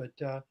piece.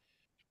 But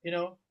you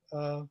know,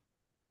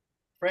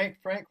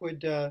 Frank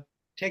would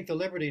take the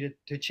liberty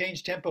to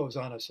change tempos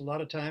on us a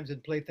lot of times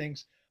and play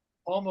things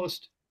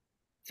almost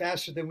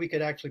faster than we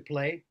could actually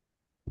play.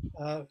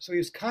 So he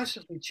was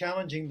constantly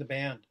challenging the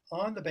band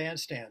on the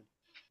bandstand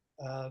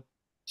uh,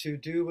 to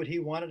do what he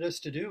wanted us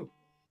to do.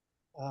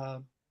 Uh,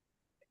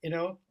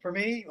 for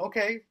me,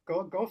 okay,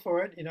 go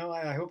for it.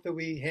 I hope that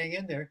we hang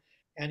in there,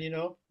 and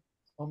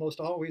almost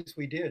always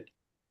we did.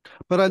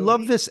 But I So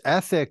love this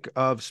ethic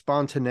of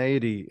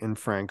spontaneity in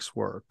Frank's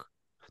work.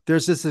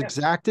 There's this yeah,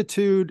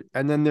 exactitude,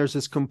 and then there's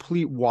this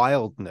complete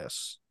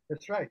wildness.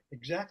 that's right,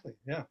 exactly.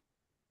 Yeah,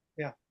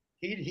 yeah.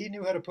 He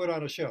knew how to put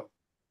on a show.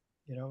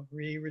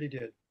 He really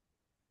did.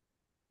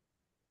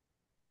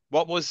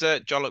 What was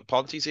John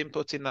Ponte's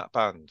input in that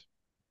band?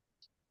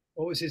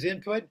 What was his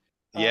input?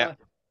 Yeah.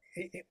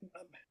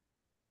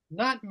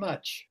 Not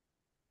much.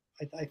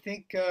 I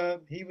think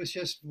he was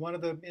just one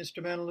of the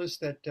instrumentalists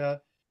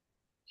that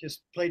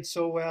just played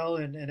so well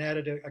and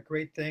added a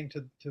great thing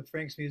to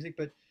Frank's music.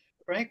 But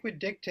Frank would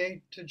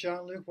dictate to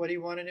Jean-Luc what he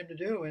wanted him to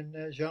do,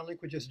 and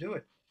Jean-Luc would just do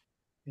it.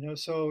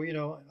 So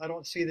I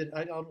don't see that.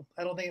 I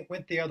don't think it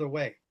went the other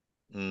way.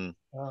 Mm.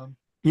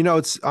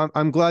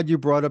 I'm glad you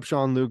brought up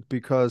Jean-Luc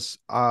because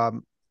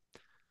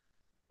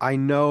I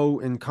know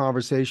in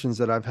conversations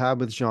that I've had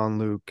with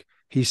Jean-Luc,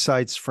 he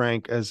cites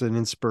Frank as an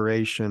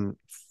inspiration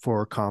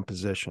for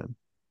composition.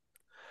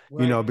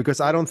 Right. Because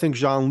I don't think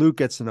Jean-Luc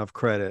gets enough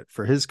credit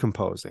for his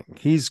composing.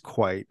 He's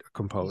quite a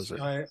composer.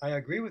 I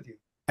agree with you.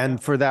 And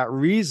Yeah. for that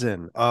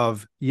reason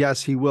of,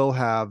 yes, he will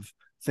have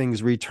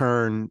things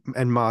return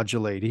and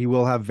modulate. He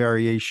will have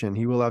variation.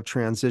 He will have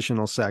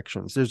transitional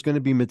sections. There's going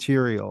to be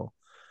material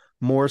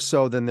more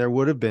so than there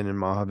would have been in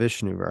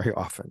Mahavishnu very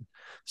often.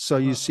 So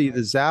you see Right.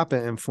 the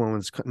Zappa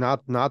influence,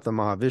 not the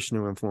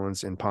Mahavishnu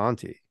influence in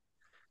Ponte.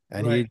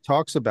 And he Right.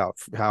 talks about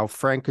how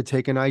Frank could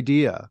take one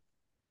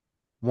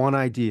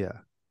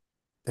idea,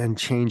 and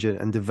change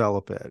it and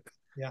develop it.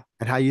 Yeah.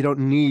 And how you don't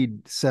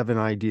need 7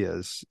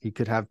 ideas. You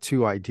could have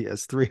 2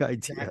 ideas, 3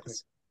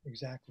 ideas.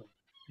 Exactly.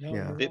 No,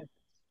 Yeah. you're right.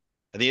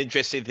 The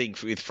interesting thing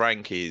with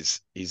Frank is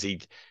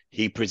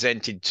he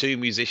presented 2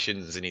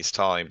 musicians in his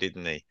time,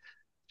 didn't he?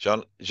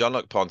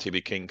 Jean-Luc Ponty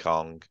with King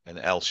Kong and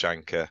El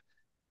Shanker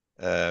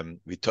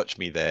with Touch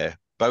Me There,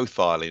 both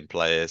violin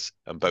players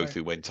and both Right.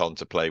 who went on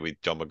to play with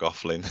John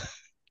McLaughlin.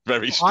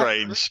 Very I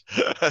strange.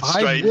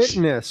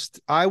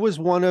 I was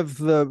one of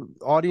the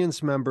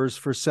audience members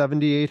for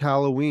 78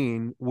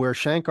 Halloween where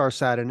Shankar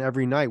sat in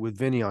every night with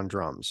Vinny on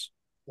drums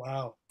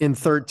Wow. in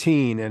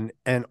 13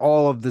 and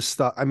all of this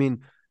stuff. I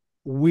mean,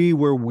 we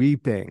were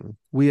weeping.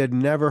 We had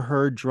never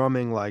heard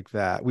drumming like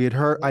that.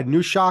 I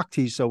knew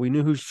Shakti, so we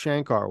knew who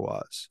Shankar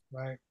was.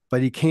 Right.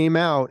 But he came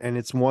out and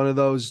it's one of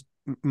those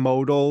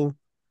modal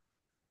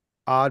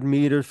odd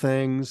meter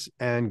things,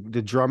 and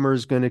the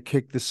drummer's going to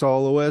kick the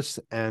soloist,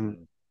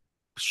 and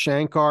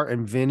Shankar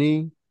and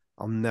Vinny,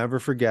 I'll never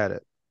forget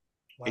it.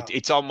 Wow.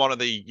 It's on one of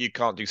the You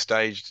Can't Do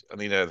staged. I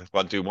mean,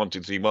 1 2 1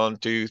 2 3 1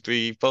 2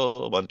 3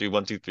 4 1 2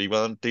 1 2 3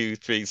 1 2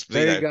 3.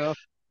 There you go.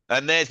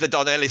 And there's the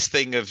Don Ellis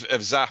thing of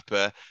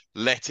Zappa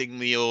letting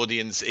the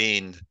audience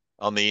in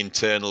on the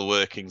internal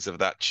workings of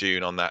that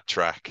tune on that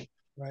track.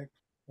 Right.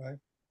 Right.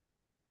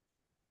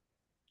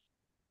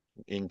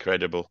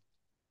 Incredible.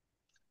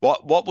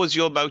 What was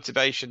your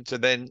motivation to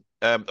then?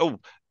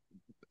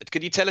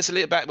 Could you tell us a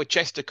little about with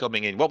Chester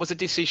coming in? What was the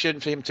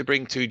decision for him to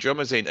bring 2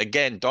 drummers in?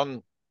 Again,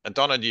 Don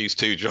had used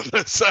 2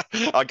 drummers.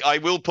 I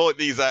will point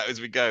these out as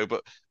we go.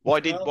 But why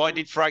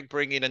did Frank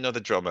bring in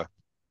another drummer?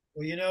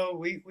 Well,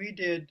 we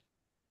did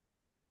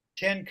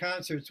 10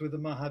 concerts with the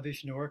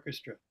Mahavishnu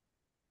Orchestra,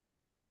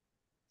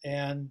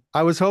 and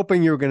I was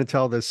hoping you were going to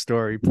tell this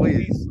story.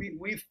 Please.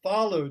 we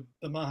followed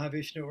the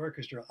Mahavishnu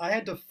Orchestra. I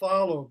had to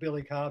follow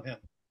Billy Cobham.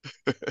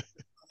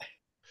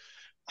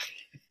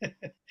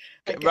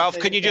 Ralph,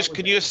 can you just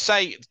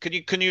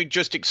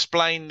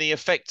explain the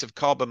effect of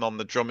Cobham on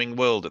the drumming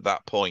world at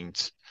that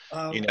point?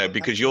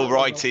 Because you're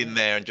right in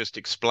there, and just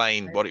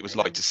explain what it was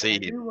like to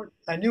see him.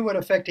 I knew what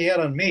effect he had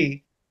on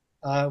me,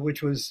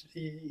 which was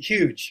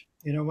huge.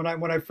 When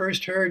I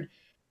first heard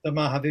the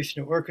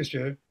Mahavishnu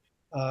Orchestra,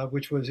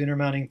 which was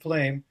Intermounting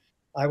Flame,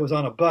 I was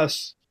on a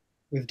bus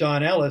with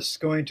Don Ellis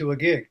going to a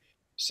gig.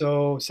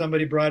 So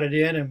somebody brought it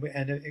in,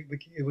 and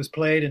it was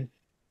played, and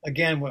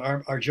again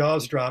our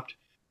jaws dropped.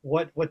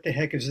 What the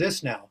heck is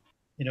this now?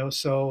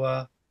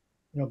 So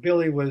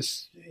Billy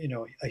was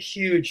a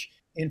huge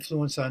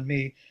influence on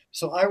me.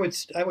 So I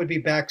would be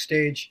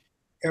backstage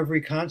every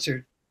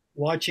concert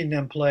watching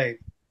them play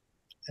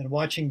and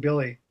watching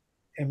Billy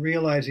and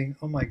realizing,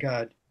 oh my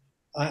God,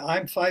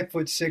 I'm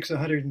 5'6",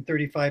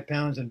 135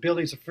 pounds, and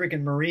Billy's a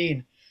freaking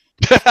Marine,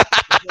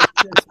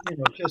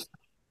 just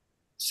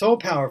so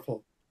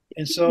powerful.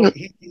 And so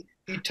he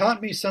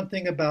taught me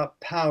something about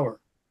power,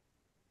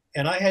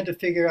 and I had to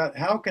figure out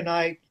how can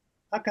I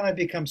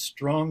become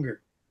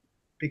stronger,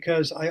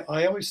 because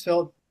I always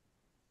felt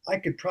I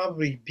could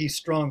probably be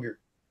stronger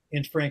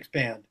in Frank's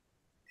band.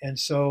 And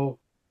so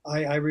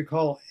I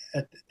recall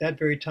at that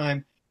very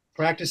time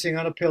practicing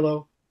on a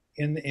pillow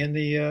in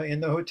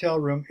the hotel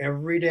room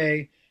every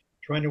day,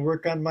 trying to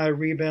work on my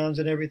rebounds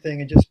and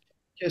everything, and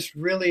just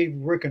really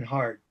working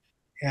hard.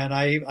 And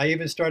I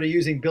even started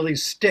using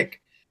Billy's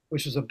stick,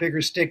 which was a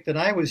bigger stick than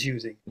I was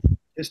using,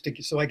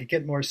 so I could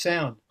get more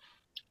sound.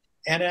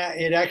 And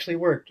it actually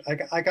worked.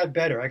 I got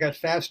better. I got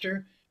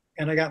faster,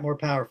 and I got more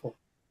powerful.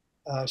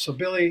 So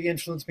Billy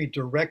influenced me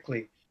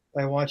directly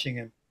by watching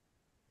him.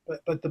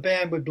 But the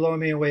band would blow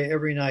me away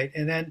every night.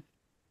 And then,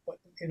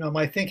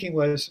 my thinking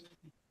was,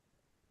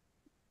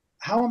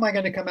 how am I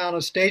going to come out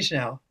on stage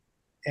now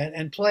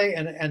and play?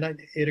 And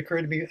it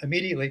occurred to me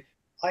immediately,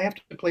 I have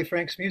to play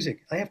Frank's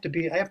music. I have to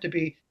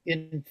be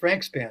in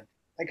Frank's band.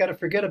 I got to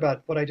forget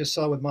about what I just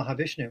saw with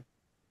Mahavishnu.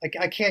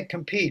 I can't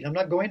compete. I'm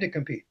not going to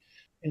compete.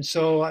 And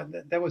so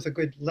that was a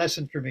good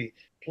lesson for me.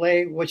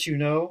 Play what you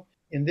know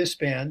in this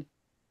band,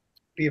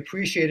 be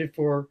appreciated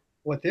for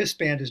what this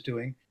band is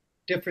doing,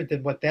 different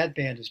than what that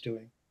band is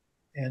doing.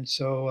 And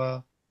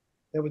so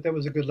that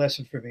was a good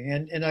lesson for me.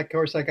 And of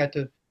course I got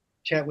to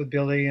chat with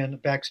Billy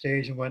and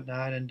backstage and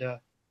whatnot. And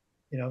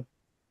you know,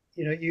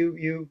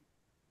 you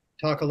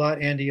talk a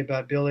lot, Andy,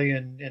 about Billy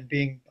and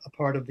being a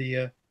part of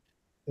the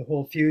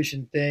whole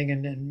fusion thing,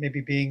 and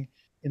maybe being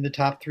in the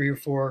top 3 or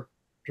 4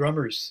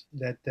 drummers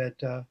that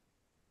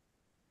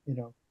you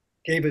know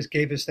gave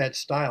us that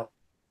style.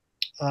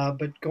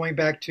 But going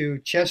back to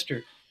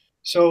Chester,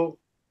 so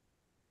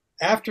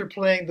after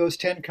playing those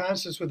 10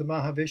 concerts with the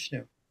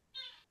Mahavishnu,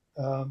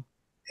 um,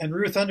 and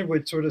Ruth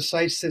Underwood sort of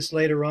cites this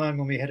later on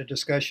when we had a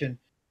discussion,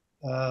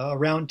 a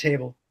round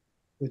table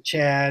with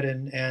Chad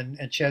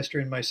and Chester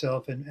and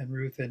myself and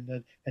Ruth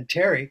and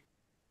Terry.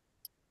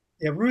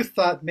 Yeah, Ruth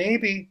thought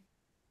maybe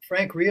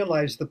Frank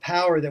realized the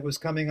power that was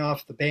coming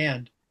off the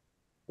band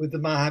with the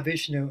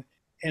Mahavishnu,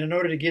 and in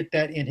order to get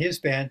that in his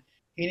band,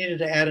 he needed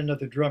to add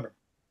another drummer.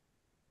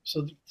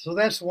 So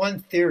that's one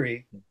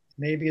theory.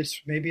 Maybe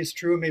it's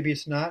true, maybe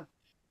it's not.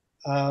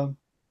 Um,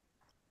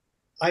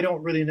 I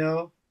don't really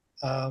know.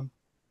 Um,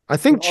 I but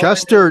think all I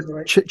know is,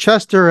 right.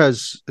 Chester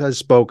has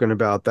spoken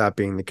about that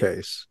being the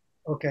case.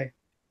 Okay.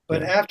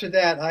 But Yeah. after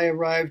that, I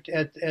arrived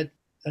at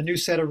a new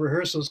set of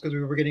rehearsals because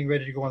we were getting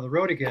ready to go on the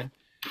road again.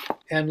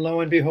 And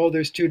lo and behold,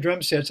 there's 2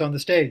 drum sets on the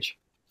stage.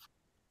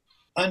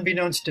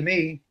 Unbeknownst to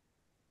me,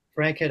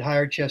 Frank had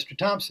hired Chester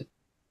Thompson.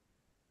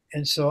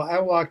 And so I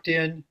walked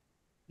in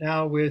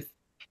now with,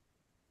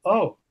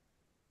 oh,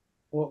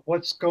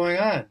 what's going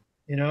on?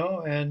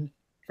 And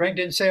Frank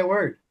didn't say a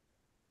word.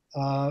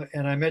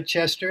 And I met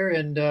Chester,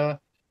 and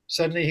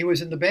suddenly he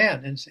was in the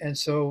band. And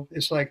so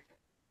it's like,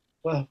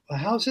 well,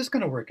 how's this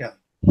going to work out?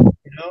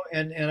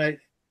 And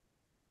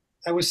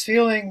I was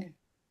feeling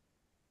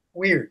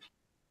weird.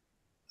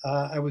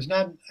 I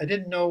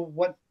didn't know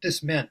what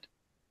this meant.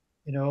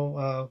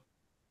 What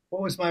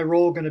was my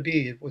role going to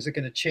be? Was it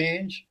going to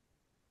change?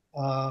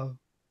 Uh,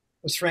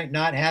 was Frank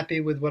not happy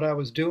with what I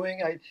was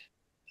doing? A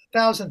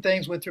thousand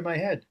things went through my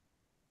head.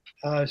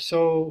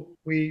 So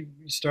we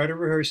started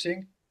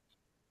rehearsing,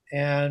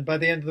 and by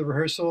the end of the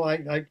rehearsal,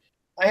 I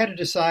had to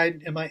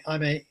decide: am I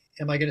going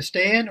to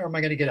stay in or am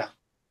I going to get out?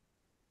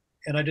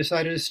 And I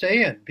decided to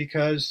stay in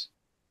because,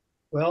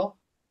 well,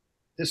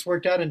 this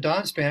worked out in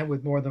Don's band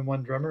with more than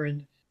one drummer,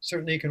 and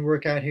certainly it can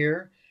work out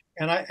here.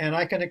 And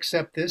I can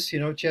accept this.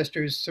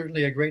 Chester is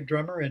certainly a great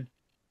drummer, and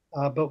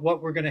but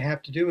what we're going to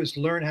have to do is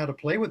learn how to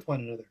play with one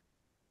another,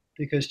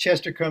 because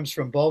Chester comes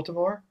from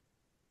Baltimore.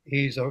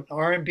 He's an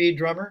R&B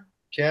drummer,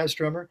 jazz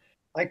drummer.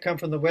 I come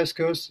from the West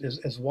Coast,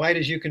 as wide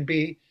as you can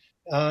be,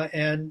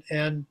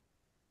 and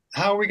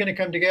how are we going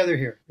to come together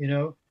here?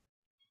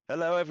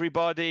 Hello,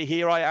 everybody.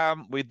 Here I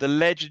am with the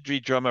legendary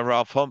drummer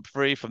Ralph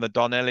Humphrey from the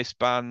Don Ellis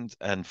band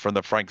and from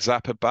the Frank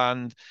Zappa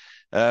band.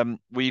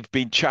 We've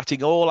been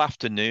chatting all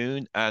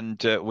afternoon,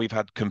 and we've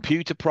had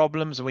computer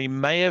problems, and we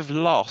may have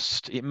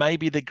lost. It may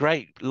be the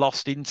great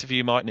lost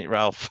interview, mightn't it,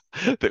 Ralph,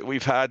 that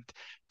we've had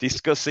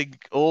discussing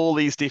all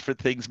these different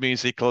things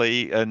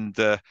musically, and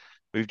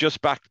we've just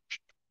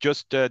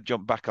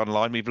jumped back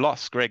online. We've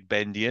lost Gregg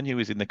Bendian, who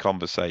was in the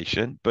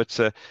conversation, but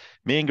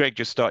me and Greg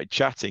just started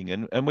chatting,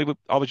 and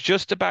I was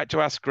just about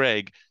to ask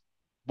Greg,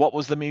 what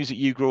was the music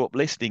you grew up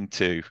listening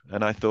to?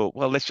 And I thought,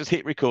 well, let's just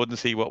hit record and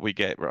see what we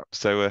get.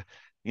 So,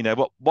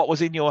 what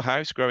was in your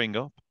house growing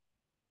up?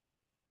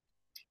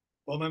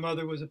 Well, my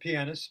mother was a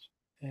pianist,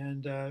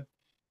 and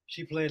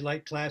she played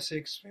light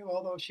classics,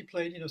 although she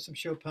played, some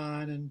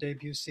Chopin and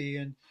Debussy,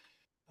 and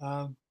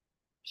um,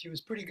 she was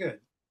pretty good.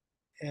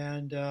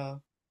 And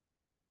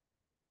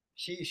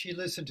she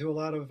listened to a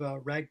lot of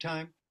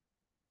ragtime,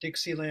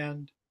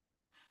 Dixieland.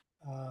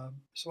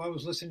 So I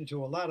was listening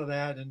to a lot of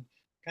that and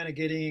kind of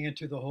getting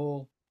into the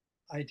whole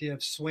idea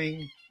of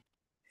swing.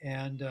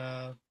 And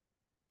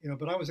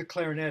but I was a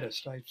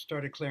clarinetist. I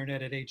started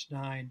clarinet at age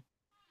 9,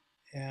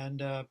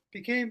 and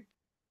became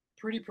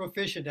pretty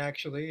proficient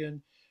actually.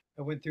 And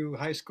I went through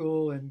high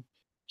school and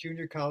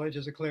junior college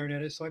as a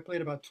clarinetist. So I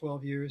played about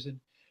 12 years, and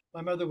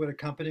my mother would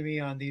accompany me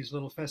on these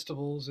little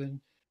festivals, and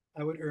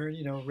I would earn,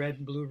 red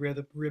and blue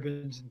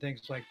ribbons and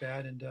things like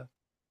that. And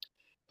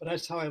but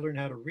that's how I learned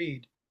how to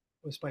read,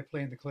 was by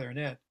playing the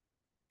clarinet,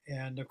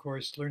 and of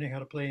course learning how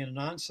to play in an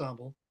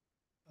ensemble.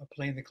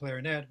 playing the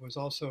clarinet was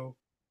also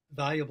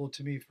valuable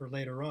to me for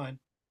later on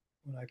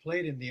when I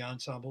played in the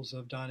ensembles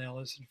of Don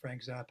Ellis and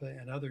Frank Zappa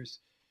and others.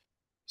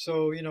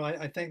 So,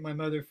 I thank my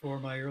mother for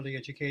my early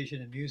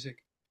education in music,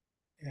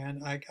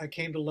 and I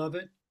came to love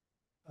it.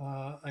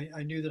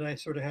 I knew that I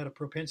sort of had a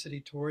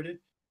propensity toward it,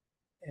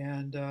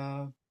 and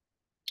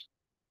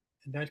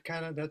that's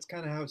kind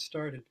of how it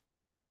started.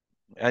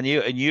 And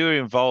you're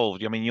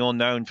involved. I mean, you're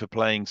known for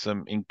playing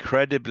some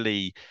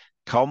incredibly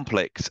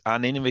complex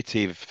and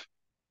innovative,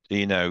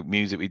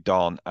 music with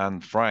Don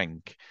and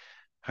Frank.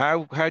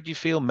 How do you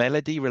feel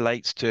melody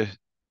relates to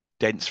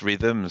dense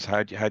rhythms?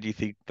 How do you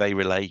think they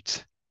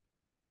relate?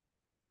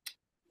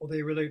 Well,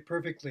 they relate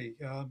perfectly.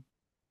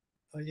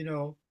 You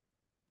know,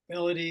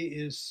 melody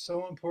is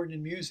so important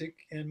in music,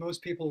 and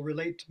most people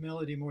relate to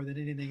melody more than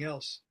anything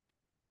else.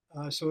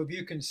 So if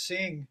you can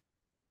sing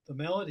the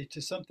melody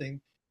to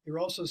something, you're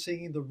also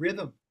singing the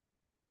rhythm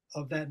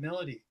of that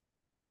melody,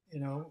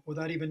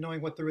 without even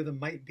knowing what the rhythm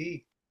might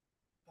be,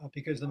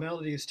 because the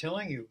melody is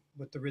telling you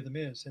what the rhythm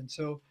is. And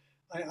so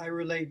I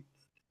relate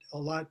a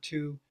lot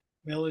to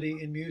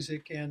melody in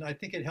music, and I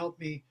think it helped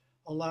me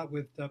a lot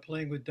with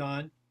playing with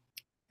Don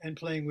and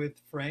playing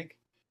with Frank.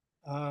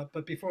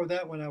 But before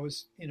that, when I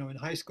was, in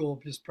high school,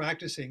 just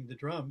practicing the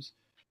drums,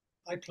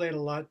 I played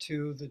a lot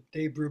to the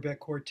Dave Brubeck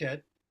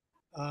Quartet,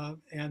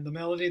 and the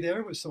melody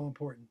there was so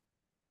important.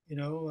 You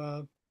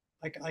know,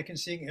 I can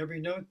sing every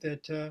note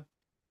that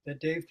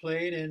Dave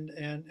played,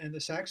 and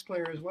the sax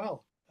player as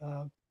well.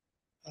 Uh,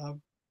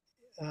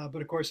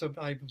 but of course,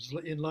 I was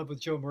in love with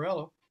Joe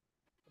Morello.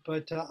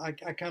 But I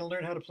kind of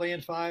learned how to play in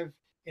five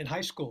in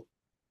high school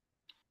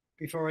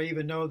before I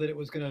even know that it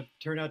was going to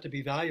turn out to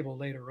be valuable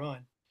later on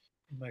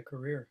in my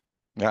career.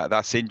 Yeah,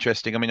 that's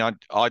interesting. I mean, I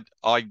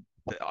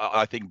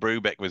think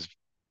Brubeck was,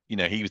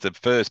 he was the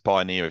first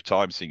pioneer of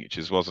time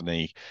signatures, wasn't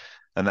he?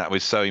 And that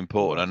was so He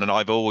important. And was.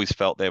 I've always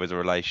felt there was a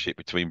relationship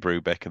between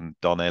Brubeck and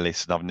Don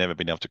Ellis, and I've never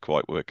been able to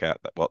quite work out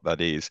what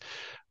that is.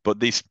 But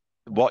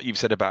what you've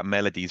said about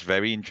melody is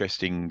very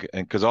interesting,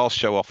 and because I'll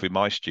show off with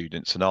my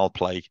students, and I'll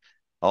play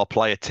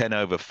a 10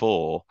 over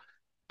 4,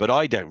 but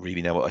I don't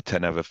really know what a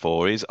 10 over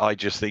 4 is. I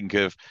just think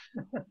of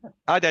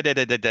the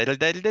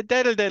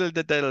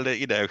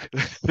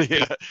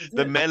That's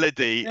the it.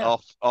 melody Yeah,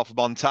 of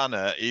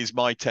Montana is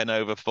my 10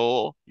 over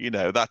 4.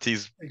 That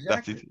is,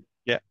 exactly.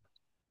 yeah.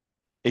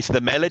 It's the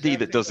That's melody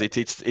that exactly does right.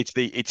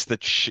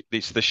 it.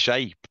 It's the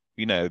shape,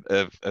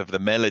 of the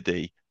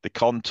melody, the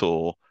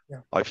contour. Yeah.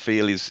 I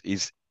feel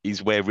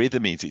is where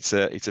rhythm is. It's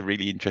a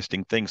really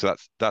interesting thing. So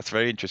that's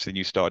very interesting.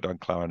 You started on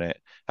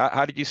clarinet.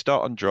 How did you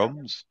start on Yeah.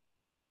 drums?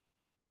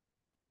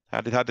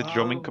 How did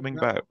drumming coming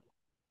about?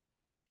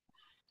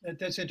 Well,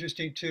 that's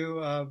interesting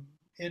too.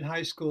 In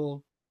high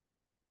school,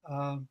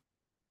 um,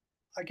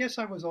 I guess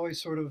I was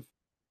always sort of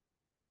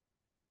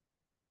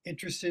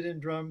interested in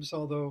drums,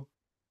 although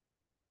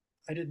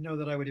I didn't know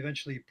that I would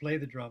eventually play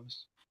the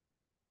drums.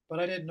 But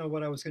I didn't know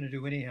what I was going to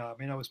do anyhow.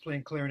 I mean, I was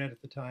playing clarinet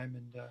at the time,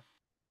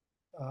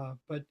 and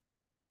but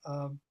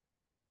um,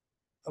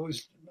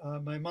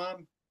 my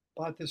mom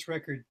bought this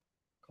record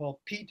called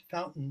Pete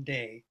Fountain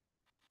Day.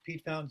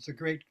 Pete Fountain's a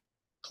great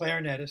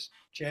clarinetist,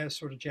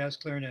 sort of jazz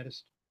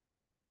clarinetist.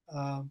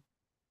 Um,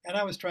 and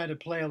I was trying to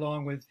play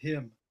along with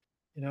him,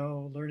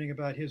 learning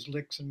about his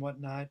licks and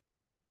whatnot,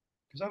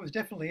 because I was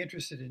definitely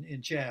interested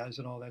in jazz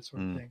and all that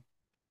sort of Mm. thing.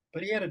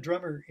 But he had a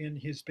drummer in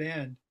his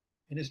band,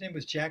 and his name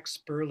was Jack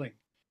Sperling.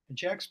 And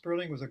Jack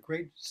Sperling was a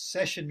great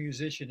session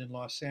musician in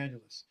Los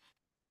Angeles.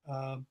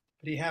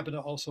 But he happened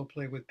to also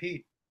play with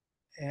Pete.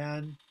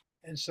 And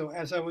and so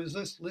as I was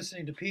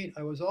listening to Pete,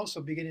 I was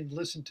also beginning to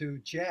listen to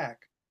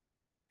Jack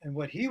and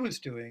what he was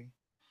doing,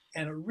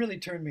 and it really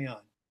turned me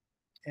on.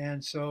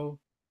 And so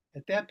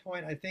at that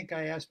point, I think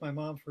I asked my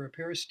mom for a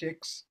pair of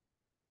sticks,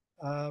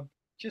 uh,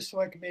 just so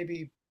I could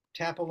maybe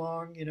tap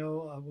along,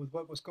 with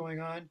what was going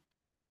on.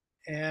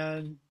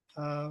 And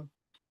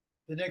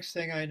the next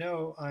thing I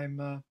know,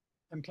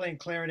 I'm playing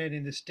clarinet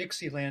in this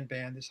Dixieland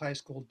band, this high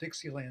school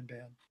Dixieland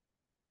band,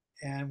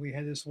 and we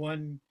had this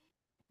one,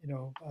 you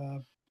know, uh,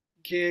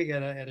 gig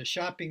at a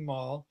shopping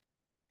mall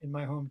in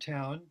my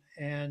hometown,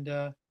 and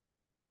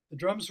the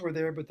drums were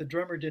there, but the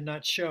drummer did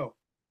not show.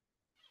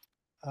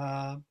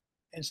 Uh,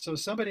 and so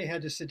somebody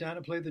had to sit down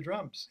and play the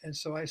drums. And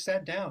so I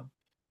sat down,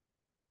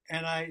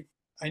 and I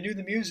knew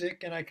the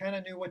music, and I kind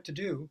of knew what to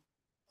do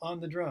on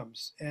the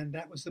drums, and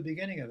that was the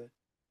beginning of it.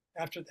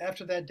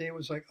 After that day, it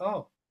was like,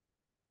 oh,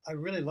 I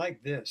really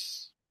like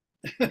this.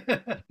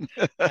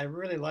 I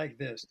really like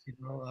this.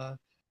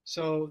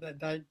 So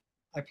that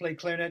I played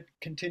clarinet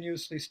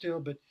continuously still,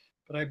 but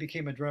I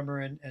became a drummer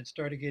and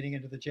started getting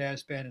into the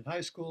jazz band in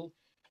high school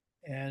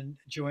and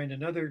joined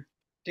another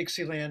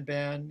Dixieland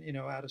band,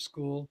 out of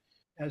school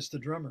as the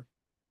drummer.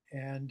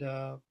 And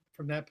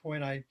from that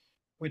point, I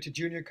went to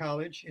junior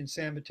college in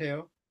San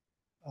Mateo.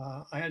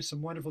 I had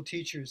some wonderful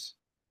teachers.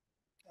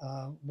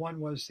 One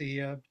was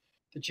the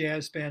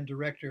jazz band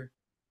director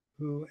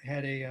who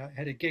had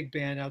a gig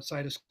band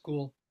outside of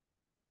school,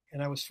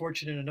 and I was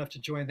fortunate enough to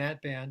join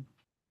that band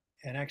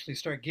and actually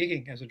start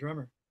gigging as a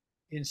drummer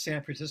in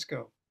San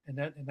Francisco, and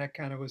that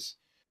kind of was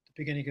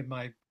the beginning of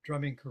my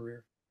drumming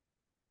career.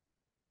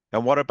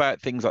 And what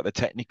about things like the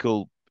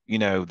technical,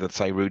 let's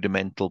say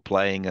rudimental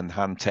playing and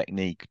hand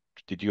technique?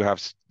 Did you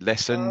have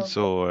lessons Well,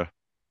 or?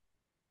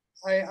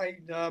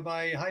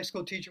 my high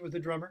school teacher was a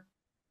drummer,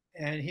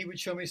 and he would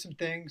show me some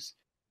things,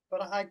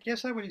 but I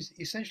guess I was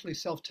essentially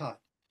self-taught.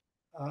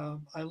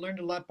 I learned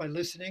a lot by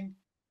listening.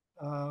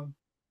 Um,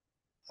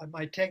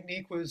 my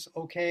technique was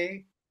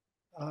okay,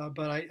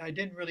 but I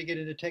didn't really get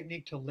into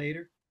technique till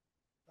later,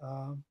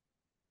 um,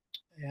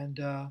 and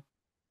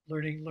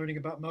learning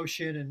about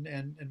motion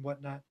and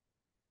whatnot,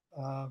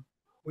 uh,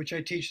 which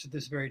I teach to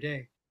this very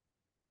day.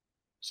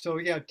 So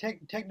yeah,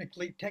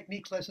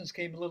 technique lessons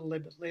came a little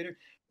bit later,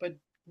 but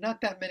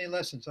not that many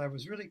lessons. I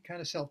was really kind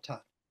of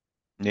self-taught.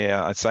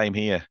 Yeah, same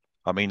here.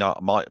 I mean,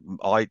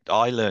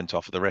 I learned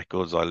off of the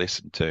records I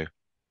listened to.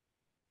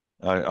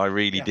 I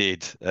really Yeah,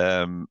 did.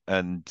 And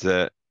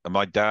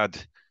my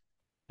dad,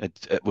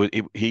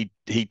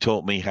 he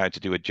taught me how to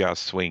do a jazz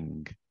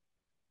swing,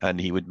 and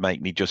he would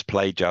make me just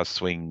play jazz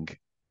swing.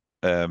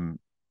 Um,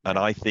 and yeah,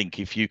 I think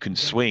if you can exactly.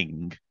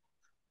 swing,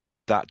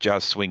 that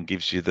jazz swing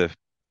gives you the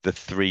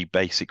three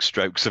basic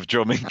strokes of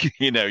drumming.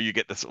 You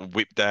get the sort of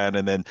whip down,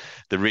 and then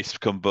the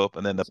wrist come up,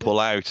 and then the That's it. pull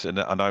out. And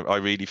I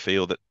really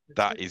feel that That's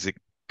that it. is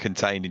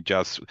contained in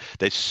jazz.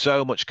 There's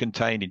so much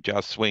contained in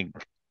jazz swing.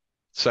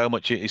 So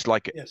much. It's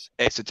like Yes,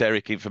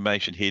 esoteric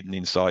information hidden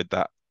inside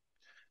that.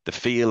 The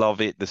feel of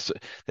it. There's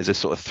a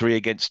sort of three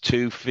against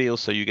two feel,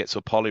 so you get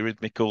sort of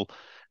polyrhythmical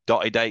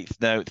dotted eighth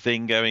note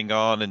thing going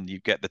on, and you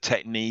get the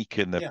technique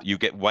and yeah, you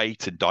get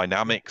weight and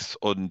yeah, dynamics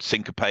and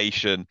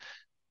syncopation.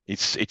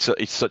 It's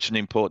such an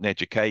important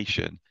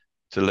education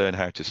to learn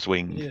how to it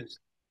swing. is.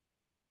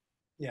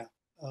 Yeah,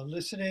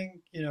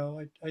 listening.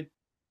 I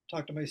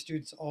talk to my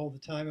students all the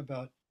time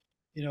about,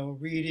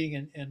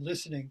 reading and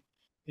listening.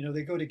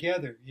 They go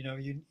together.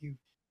 You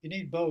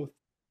need both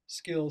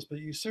skills, but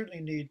you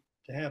certainly need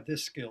to have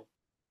this skill.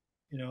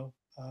 You know,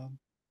 um,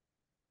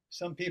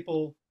 some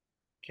people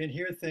can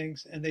hear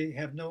things and they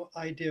have no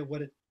idea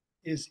what it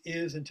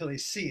is until they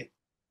see it.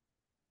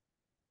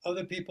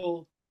 Other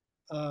people,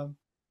 um,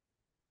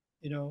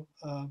 you know,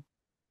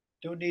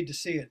 don't need to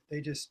see it.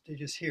 They just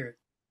hear it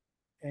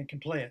and can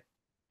play it.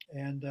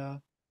 And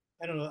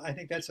I don't know. I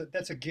think that's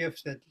a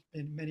gift that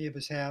many of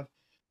us have,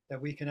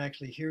 that we can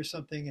actually hear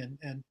something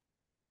and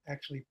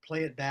actually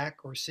play it back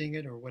or sing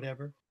it or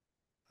whatever,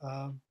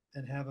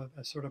 and have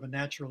a sort of a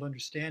natural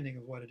understanding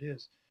of what it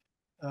is.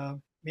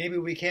 Maybe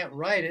we can't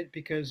write it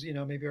because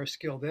maybe our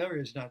skill there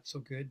is not so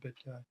good. But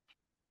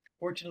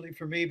fortunately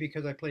for me,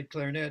 because I played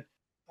clarinet,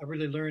 I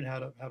really learned how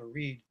to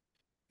read.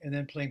 And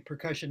then playing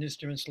percussion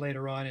instruments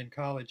later on in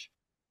college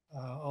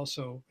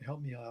also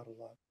helped me out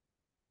a lot.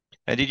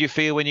 And did you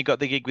feel when you got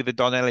the gig with the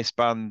Don Ellis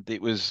band,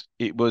 was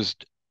it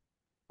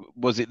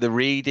the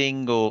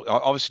reading, or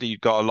obviously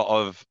you've got a lot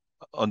of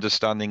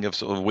understanding of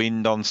sort of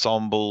wind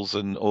ensembles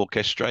and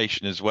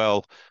orchestration as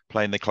well,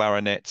 playing the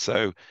clarinet.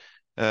 So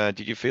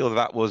did you feel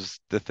that was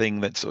the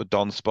thing that sort of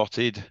Don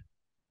spotted?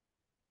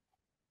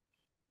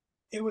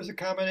 It was a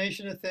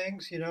combination of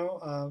things.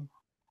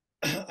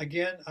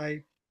 Again,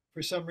 I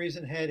for some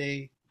reason had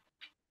a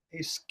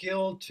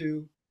skill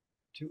to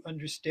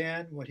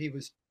understand what he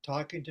was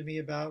talking to me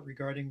about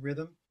regarding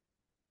rhythm,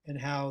 and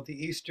how the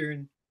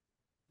Eastern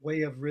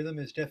way of rhythm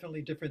is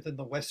definitely different than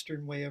the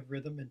Western way of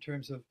rhythm in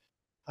terms of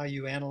how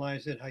you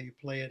analyze it, how you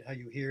play it, how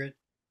you hear it,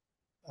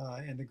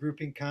 and the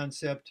grouping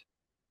concept.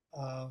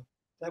 Uh,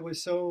 that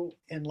was so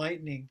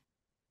enlightening,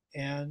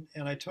 and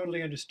I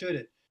totally understood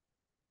it.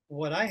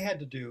 What I had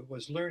to do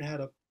was learn how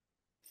to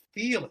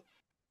feel it,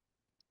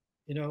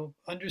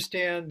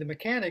 understand the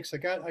mechanics. I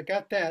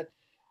got that.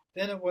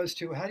 Then it was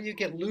to, how do you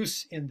get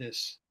loose in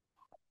this?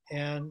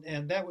 And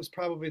that was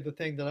probably the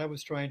thing that I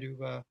was trying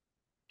to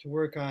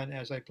work on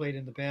as I played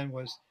in the band,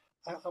 was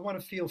I want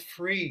to feel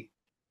free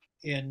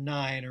in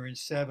 9 or in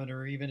 7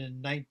 or even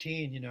in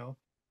 19.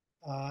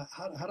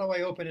 How do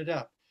I open it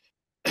up?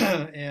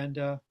 And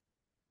I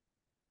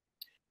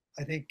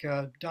think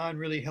Don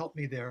really helped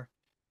me there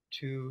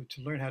to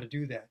learn how to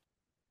do that.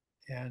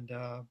 And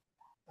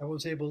I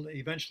was able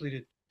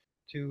eventually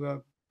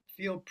to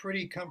feel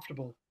pretty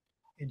comfortable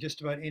in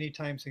just about any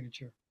time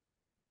signature.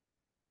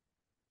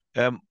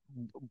 Um,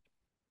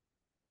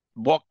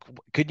 What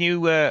can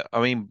you? I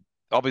mean,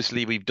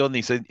 obviously we've done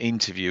this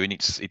interview and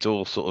it's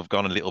all sort of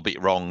gone a little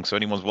bit wrong. So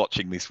anyone's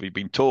watching this, we've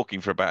been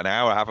talking for about an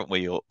hour, haven't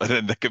we? And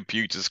then the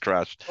computers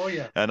crashed. Oh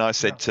yeah, And I yeah.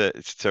 said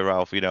to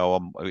Ralph,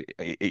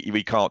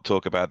 we can't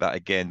talk about that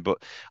again.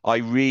 But I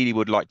really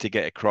would like to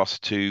get across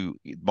to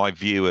my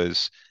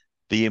viewers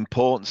the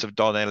importance of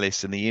Don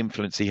Ellis and the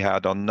influence he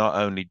had on not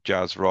only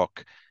jazz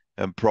rock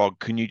and prog.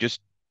 Could you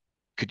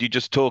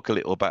just talk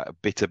a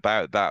bit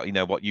about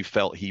that, what you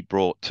felt he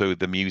brought to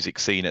the music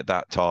scene at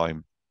that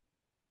time?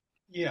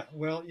 Yeah,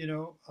 well,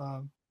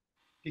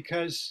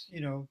 because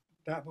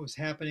that was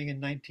happening in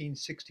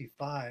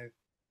 1965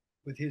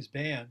 with his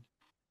band,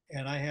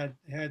 and I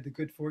had the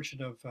good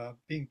fortune of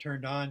being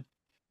turned on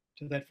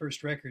to that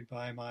first record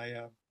by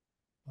my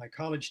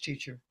college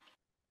teacher.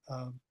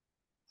 Um,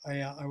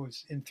 I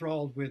was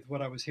enthralled with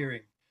what I was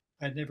hearing.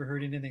 I'd never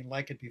heard anything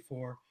like it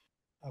before.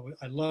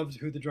 I loved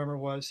who the drummer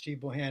was, Steve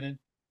Bohannon.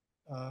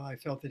 I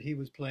felt that he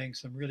was playing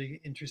some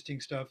really interesting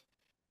stuff,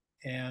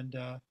 and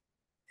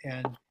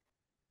and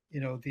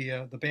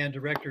the band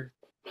director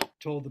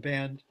told the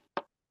band,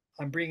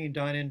 "I'm bringing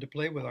Don in to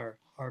play with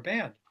our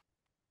band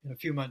in a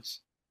few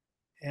months,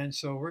 and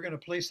so we're going to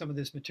play some of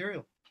this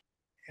material."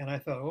 And I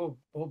thought,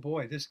 oh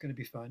boy, this is going to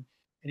be fun.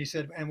 And he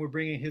said, "And we're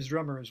bringing his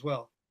drummer as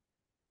well."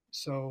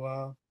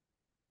 So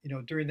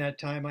during that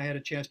time, I had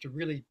a chance to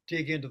really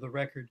dig into the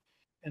record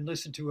and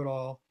listen to it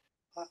all.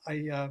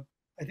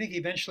 I think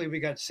eventually we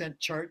got sent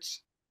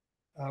charts,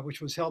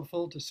 which was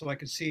helpful so I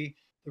could see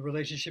the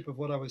relationship of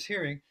what I was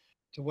hearing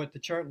to what the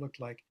chart looked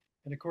like.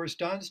 And of course,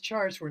 Don's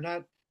charts were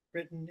not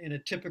written in a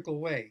typical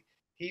way.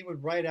 He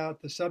would write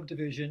out the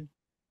subdivision.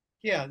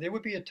 Yeah, there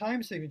would be a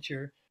time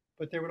signature,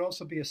 but there would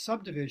also be a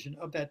subdivision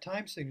of that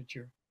time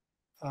signature.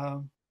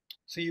 Um,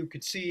 so you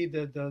could see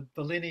the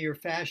linear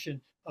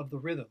fashion of the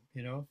rhythm,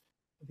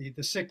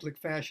 the cyclic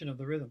fashion of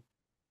the rhythm.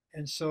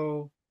 And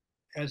so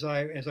as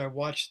I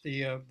watched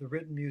the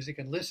written music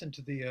and listened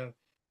to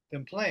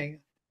them playing,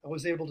 I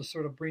was able to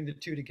sort of bring the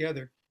two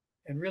together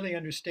and really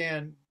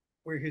understand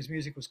where his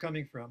music was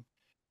coming from,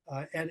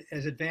 and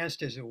as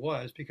advanced as it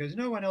was, because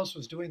no one else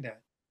was doing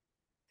that.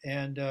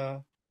 And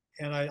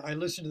I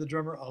listened to the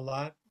drummer a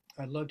lot.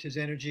 I loved his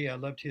energy. I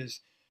loved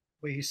his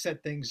way he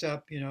set things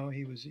up.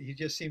 He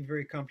just seemed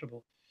very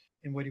comfortable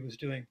in what he was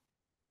doing.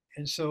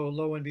 And so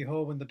lo and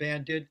behold,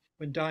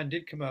 when Don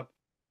did come up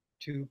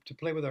to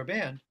play with our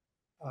band,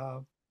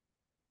 uh,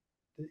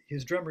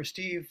 his drummer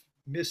Steve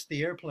missed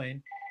the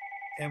airplane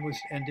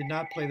and did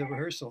not play the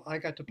rehearsal. I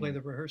got to play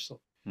the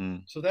rehearsal.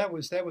 Mm. So that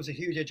was a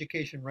huge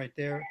education right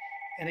there,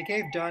 and it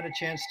gave Don a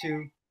chance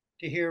to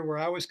hear where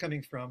I was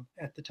coming from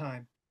at the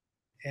time,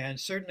 and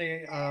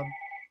certainly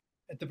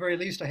at the very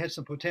least I had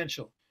some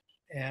potential,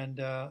 and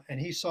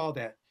he saw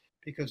that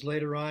because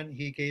later on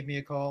he gave me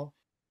a call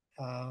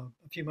a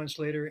few months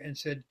later and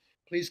said,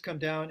 "Please come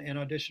down and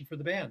audition for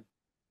the band,"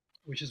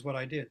 which is what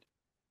I did.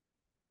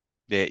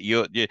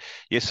 Yeah,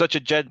 you're such a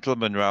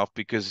gentleman, Ralph,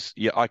 because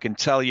I can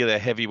tell you're a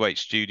heavyweight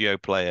studio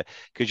player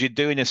because you're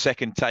doing a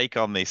second take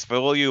on this. For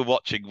all you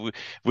watching,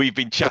 we've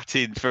been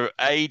chatting for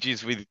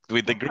ages with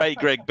the great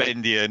Gregg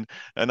Bendian,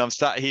 and I'm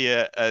sat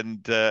here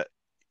and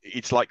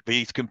it's like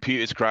these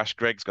computers crashed.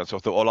 Greg's gone, so I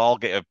thought, well, I'll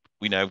get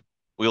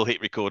we'll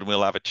hit record and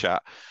we'll have a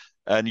chat.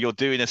 And you're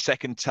doing a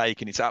second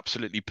take, and it's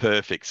absolutely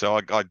perfect. So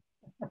I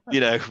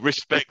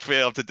respect for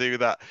able to do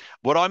that.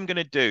 What I'm going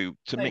to do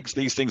to mix Thanks.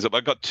 these things up,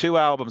 I've got two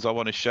albums I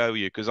want to show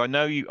you because I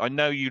know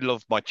you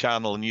love my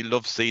channel and you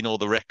love seeing all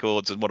the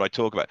records and what I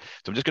talk about.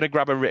 So I'm just going to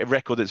grab a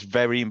record that's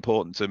very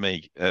important to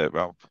me,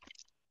 Ralph.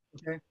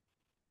 Okay.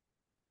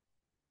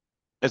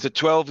 As a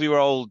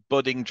 12-year-old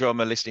budding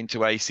drummer listening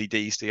to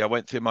AC/DC, I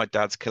went through my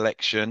dad's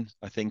collection,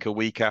 I think a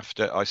week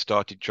after I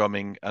started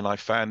drumming, and I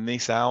found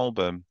this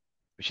album,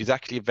 which is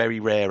actually a very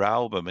rare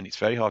album, and it's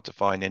very hard to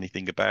find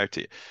anything about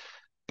it,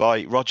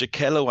 by Roger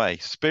Kellaway,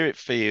 Spirit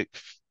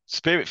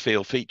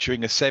Feel,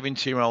 featuring a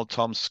 17-year-old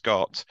Tom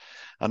Scott.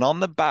 And on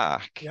the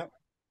back, Yep.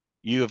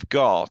 you have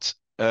got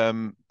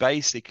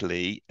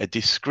basically a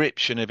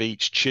description of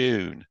each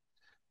tune.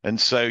 And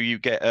so you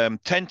get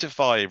 10 to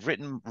 5,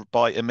 written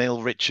by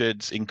Emil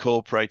Richards,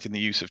 incorporating the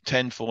use of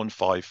 10/4 and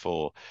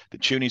 5/4. The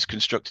tune is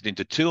constructed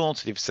into two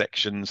alternative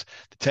sections.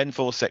 The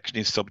 10/4 section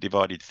is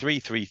subdivided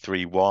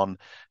 3-3-3-1.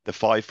 The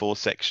 5/4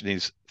 section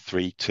is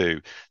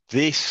 3-2.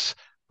 This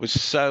was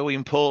so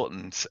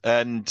important.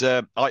 And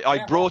I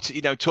Yeah. brought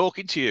it,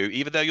 talking to you,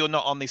 even though you're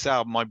not on this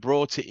album, I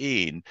brought it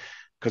in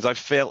because I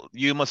felt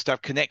you must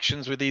have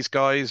connections with these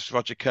guys: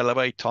 Roger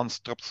Kellaway, Tom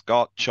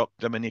Scott, Chuck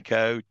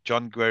Domenico,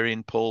 John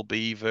Guerin, Paul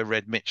Beaver,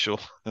 Red Mitchell.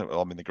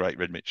 I mean, the great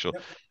Red Mitchell.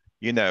 Yep.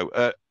 You know,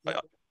 uh,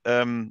 Yep.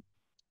 um,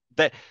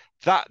 that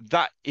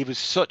that it was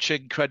such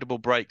an incredible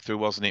breakthrough,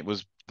 wasn't it? It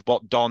was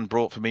what Don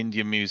brought from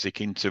Indian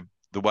music into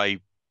the way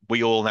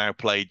we all now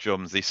play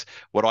drums. This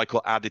what I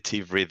call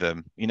additive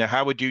rhythm.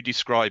 How would you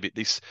describe it?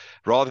 This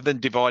rather than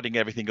dividing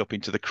everything up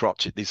into the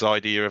crotchet, this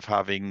idea of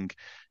having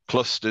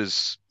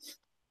clusters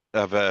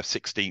of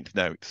 16th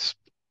notes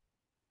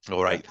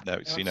or Yep. eighth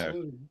notes,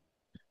 Absolutely.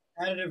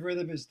 Additive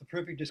rhythm is the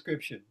perfect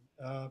description.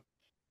 Uh,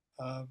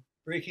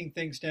 Breaking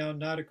things down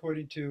not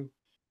according to,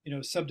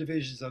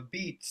 subdivisions of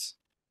beats,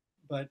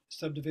 but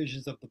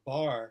subdivisions of the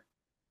bar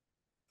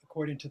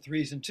according to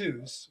threes and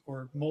twos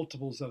or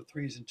multiples of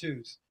threes and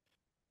twos.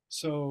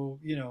 So,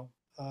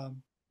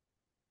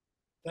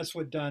 that's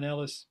what Don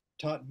Ellis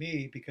taught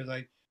me because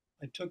I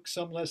took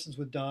some lessons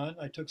with Don.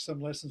 I took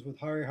some lessons with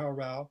Hari Har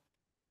Rao,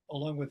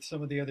 along with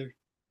some of the other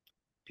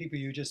people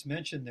you just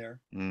mentioned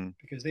there, Mm.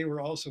 because they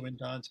were also in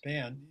Don's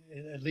band,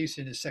 at least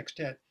in his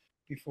sextet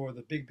before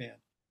the big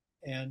band.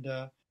 And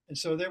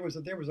so there was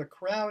a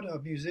crowd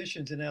of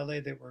musicians in LA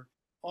that were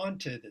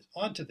onto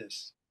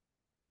this,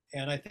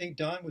 and I think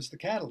Don was the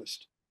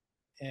catalyst.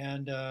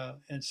 And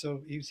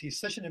so he's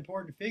such an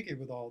important figure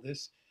with all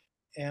this.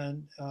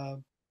 And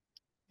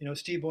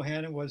Steve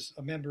Bohannon was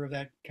a member of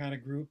that kind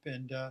of group,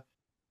 and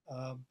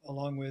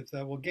along with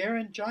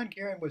John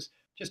Guerin was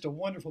just a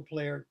wonderful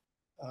player.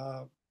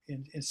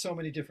 in so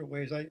many different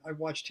ways. I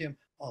watched him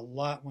a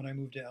lot when I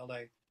moved to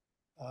LA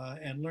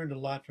and learned a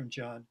lot from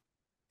John.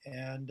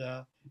 And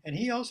and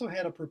he also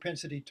had a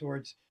propensity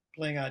towards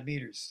playing odd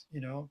meters.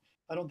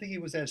 I don't think he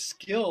was as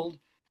skilled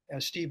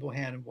as Steve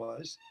Bohannon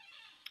was,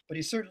 but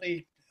he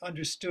certainly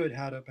understood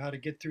how to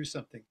get through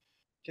something.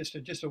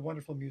 Just a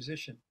wonderful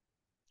musician.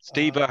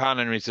 Steve Uh,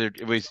 O'Hannon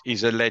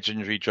is a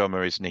legendary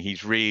drummer, isn't he?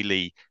 He's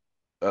really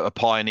a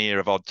pioneer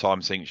of odd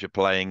time signature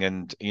playing,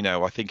 and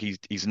I think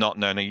he's not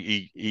known.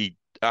 He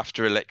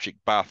after Electric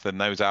Bath and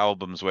those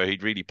albums where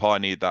he'd really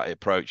pioneered that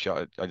approach.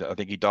 I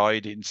think he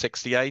died in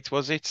 '68,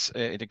 was it,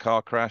 in a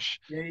car crash?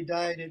 yeah, he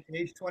died at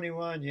age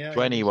 21. Yeah, it was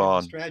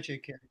 21.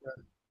 tragic. And,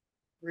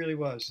 really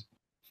was.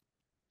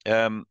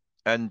 Um,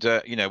 and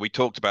we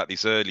talked about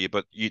this earlier,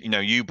 but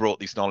you brought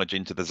this knowledge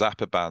into the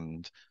Zappa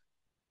band.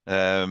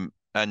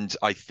 And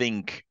I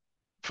think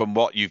from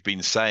what you've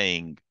been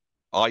saying,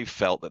 I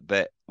felt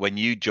that when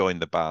you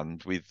joined the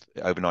band with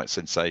Overnight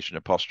Sensation,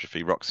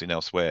 Apostrophe, Roxy and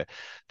Elsewhere,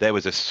 there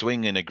was a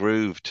swing and a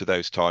groove to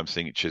those time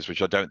signatures,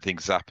 which I don't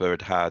think Zappa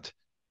had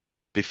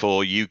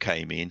before you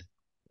came in.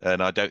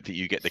 And I don't think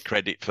you get the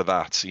credit for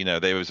that.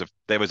 There was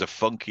a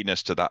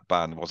funkiness to that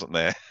band, wasn't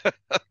there?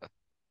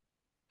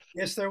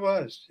 Yes, there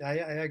was. I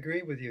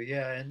agree with you.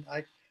 Yeah, and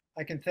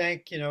I can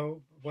thank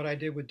what I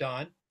did with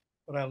Don,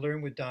 what I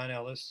learned with Don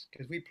Ellis,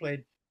 because we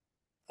played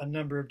a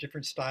number of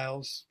different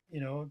styles.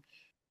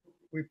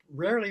 We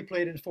rarely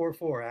played in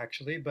 4/4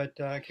 actually, but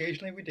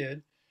occasionally we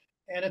did.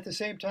 And at the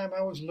same time,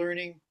 I was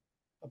learning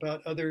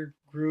about other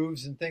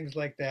grooves and things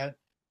like that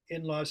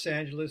in Los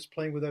Angeles,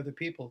 playing with other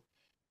people.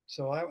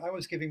 So I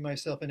was giving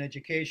myself an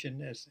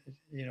education as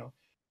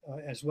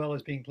well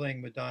as being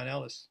playing with Don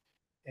Ellis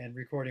and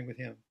recording with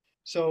him.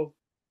 So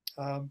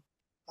um,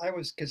 I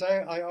was because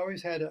I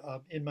always had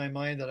in my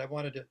mind that I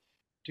wanted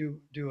to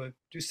do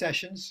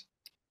sessions.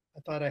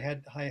 I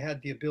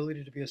had the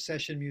ability to be a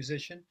session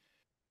musician.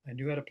 I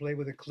knew how to play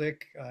with a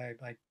click.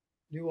 I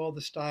knew all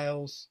the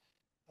styles.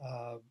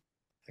 Uh,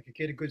 I could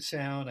get a good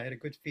sound. I had a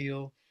good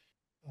feel,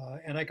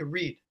 and I could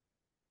read.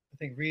 I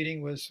think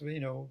reading was,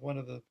 one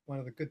of the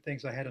good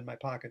things I had in my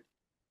pocket.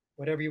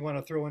 Whatever you want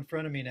to throw in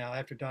front of me now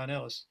after Don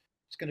Ellis,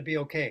 it's going to be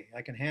okay.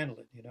 I can handle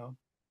it.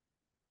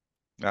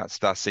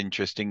 That's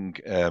interesting.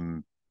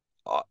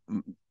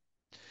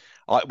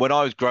 I, when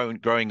I was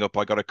growing up,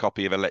 I got a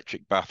copy of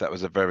Electric Bath. That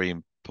was a very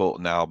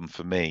important album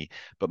for me.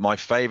 But my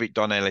favorite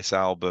Don Ellis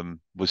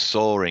album was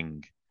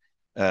Soaring.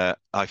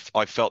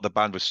 I felt the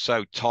band was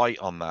so tight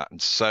on that,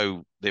 and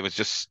so there was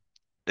just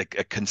a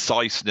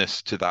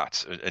conciseness to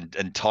that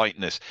and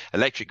tightness.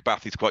 Electric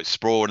Bath is quite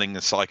sprawling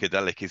and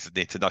psychedelic, isn't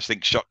it? And I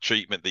think Shock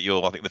Treatment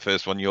I think the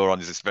first one you're on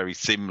is very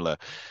similar.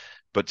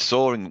 But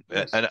Soaring,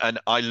 Yes. and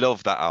I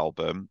love that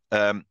album.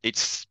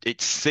 It's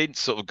since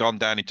sort of gone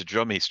down into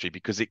drum history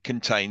because it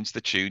contains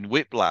the tune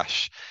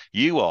Whiplash.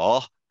 You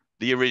are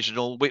the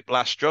original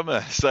Whiplash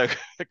drummer. So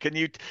can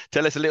you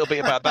tell us a little bit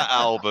about that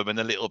album and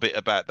a little bit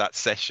about that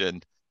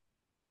session?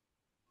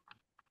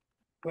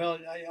 Well,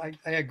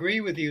 I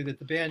agree with you that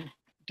the band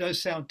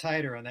does sound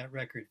tighter on that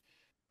record.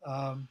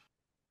 Um,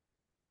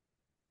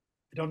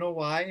 I don't know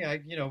why.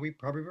 We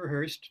probably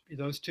rehearsed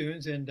those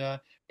tunes and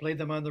played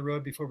them on the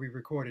road before we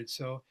recorded,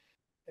 so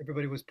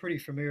everybody was pretty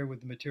familiar with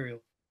the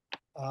material.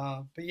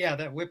 But yeah,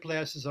 that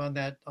Whiplash is on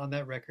that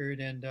record,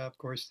 and of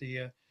course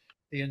the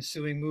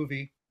ensuing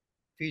movie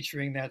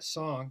featuring that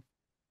song.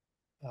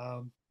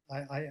 Um, I,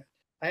 I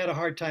I had a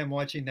hard time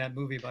watching that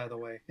movie, by the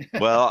way.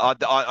 Well,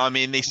 I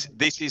mean,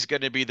 this is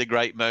going to be the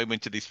great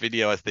moment of this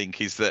video. I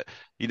think is that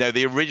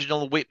the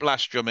original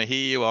Whiplash drummer.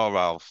 Here you are,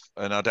 Ralph,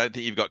 and I don't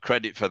think you've got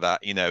credit for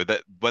that.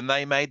 That when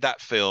they made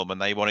that film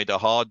and they wanted a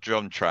hard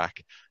drum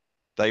track,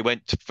 they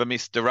went for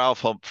Mr.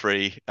 Ralph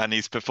Humphrey and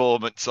his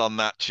performance on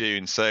that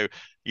tune. So,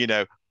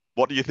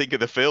 what do you think of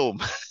the film?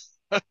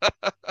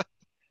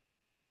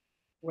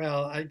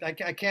 Well,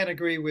 I can't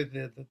agree with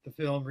the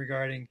film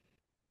regarding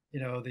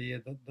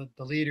the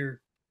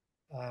leader,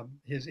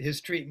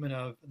 his treatment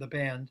of the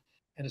band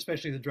and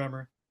especially the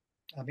drummer.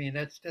 I mean,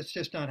 that's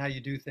just not how you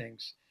do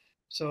things.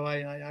 So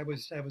I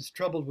was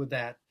troubled with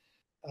that.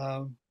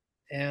 Um,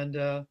 and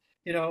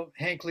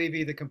Hank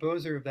Levy, the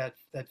composer of that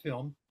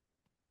film.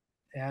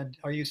 And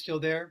are you still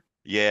there?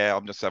 Yeah,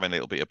 I'm just having a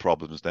little bit of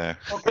problems now.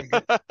 Okay,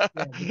 good.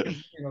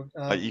 Yeah,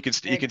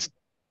 because You can Hank.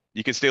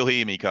 you can still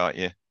hear me, can't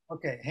you?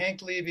 Okay,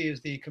 Hank Levy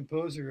is the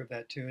composer of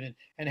that tune,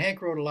 and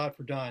Hank wrote a lot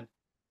for Don.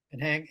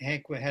 And Hank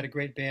had a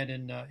great band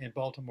in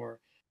Baltimore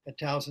at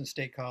Towson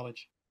State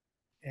College,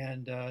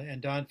 and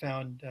Don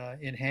found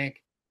in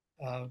Hank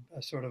a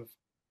sort of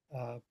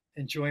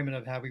enjoyment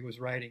of how he was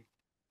writing,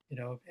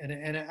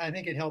 and I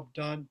think it helped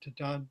Don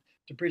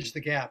to bridge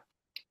the gap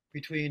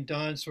between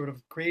Don's sort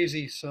of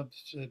crazy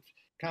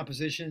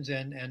compositions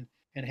and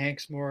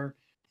Hank's more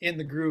in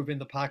the groove, in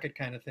the pocket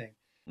kind of thing.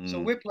 So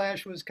Mm.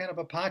 Whiplash was kind of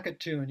a pocket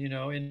tune,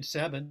 in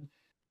seven,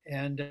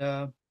 and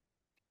the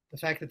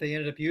fact that they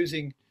ended up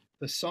using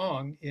the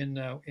song in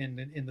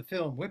the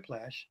film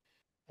Whiplash,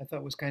 I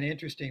thought was kind of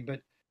interesting.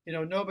 But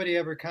nobody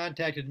ever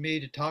contacted me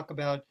to talk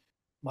about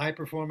my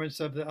performance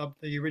of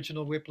the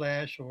original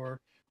Whiplash,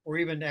 or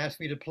even ask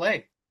me to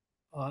play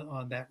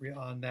on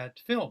that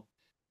film.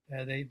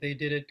 They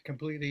did it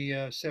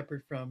completely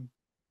separate from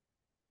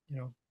you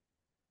know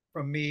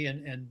from me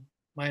and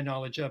my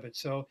knowledge of it.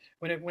 So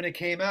when it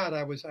came out,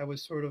 I was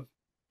sort of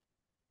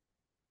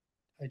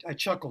I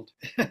chuckled.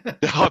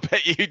 I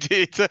bet you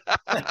did.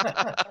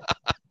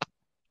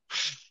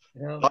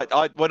 Yeah,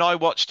 When I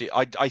watched it,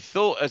 I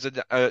thought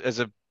as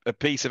a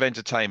piece of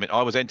entertainment,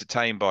 I was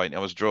entertained by it. And I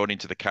was drawn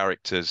into the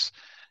characters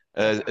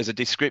yeah, as a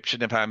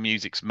description of how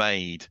music's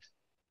made.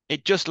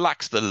 It just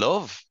lacks the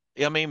love.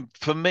 I mean,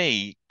 for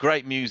me,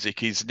 great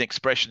music is an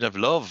expression of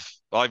love.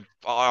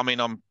 I mean,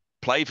 I'm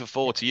played for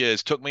yeah, 40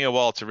 years. Took me a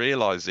while to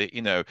realize it,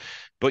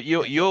 but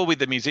you're yeah. you're with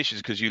the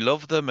musicians because you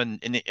love them,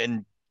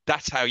 and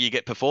that's how you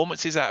get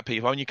performances out of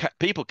people. I mean,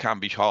 people can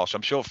be harsh.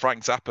 I'm sure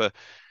Frank Zappa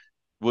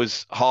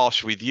was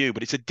harsh with you,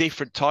 but it's a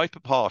different type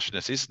of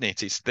harshness, isn't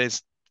it?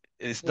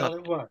 It's Well, not.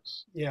 it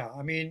was. Yeah,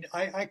 I mean,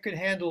 I could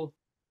handle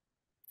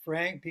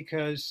Frank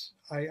because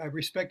I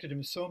respected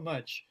him so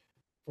much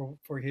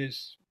for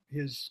his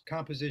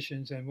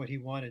compositions and what he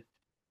wanted.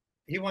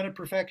 He wanted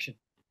perfection,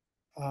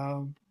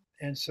 um,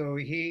 and so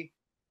he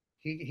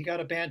got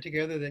a band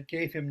together that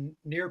gave him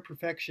near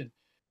perfection,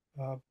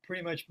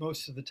 pretty much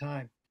most of the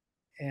time,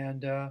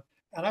 and uh,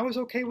 and I was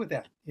okay with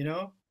that,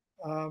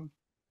 Um,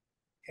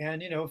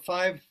 and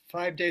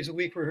 5 days a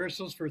week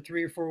rehearsals for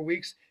 3 or 4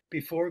 weeks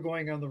before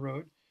going on the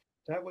road.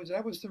 That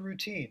was the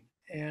routine,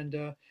 and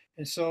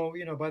so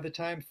by the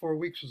time 4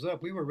 weeks was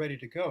up, we were ready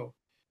to go,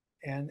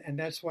 and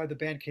that's why the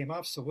band came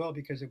off so well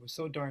because it was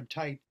so darn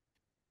tight,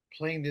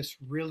 playing this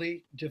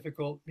really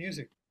difficult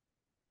music,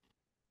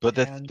 But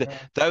and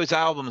those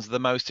albums are the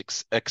most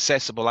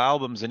accessible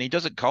albums, and he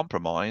doesn't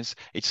compromise.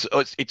 It's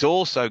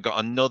also got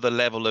another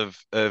level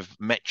of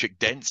metric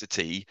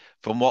density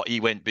from what he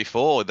went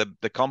before.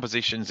 The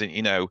compositions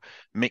in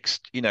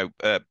mixed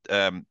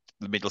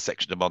the middle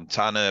section of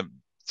Montana,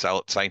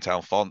 Saint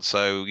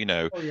Alfonso,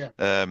 oh yeah.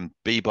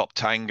 bebop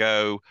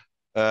tango.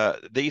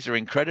 These are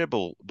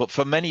incredible. But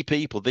for many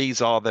people,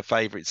 these are their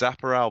favorite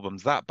Zappa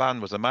albums. That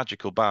band was a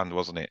magical band,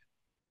 wasn't it?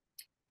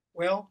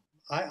 Well,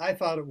 I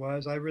thought it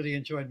was. I really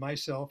enjoyed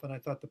myself, and I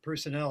thought the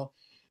personnel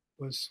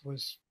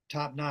was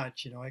top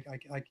notch.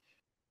 I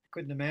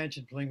couldn't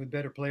imagine playing with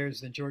better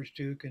players than George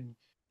Duke and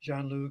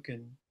Jean-Luc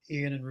and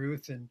Ian and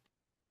Ruth and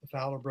the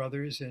Fowler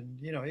brothers, and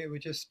it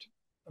was just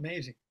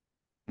amazing.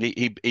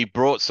 He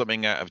brought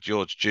something out of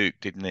George Duke,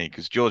 didn't he?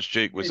 Because George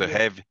Duke was They a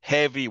did.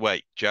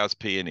 heavyweight jazz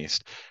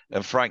pianist,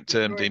 and Frank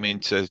turned him Enjoyed.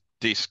 into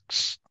this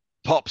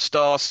pop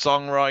star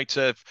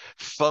songwriter,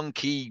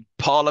 funky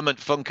Parliament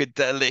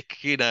funkadelic,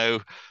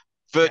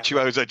 Yeah,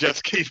 virtuoso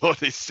jazz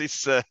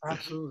keyboardist.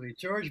 absolutely.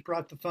 George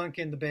brought the funk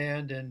in the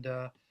band, and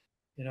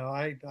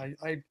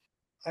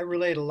I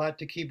relate a lot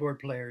to keyboard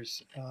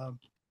players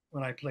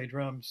when I play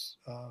drums.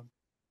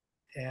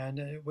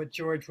 And what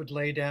George would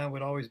lay down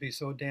would always be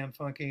so damn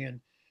funky,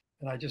 and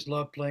I just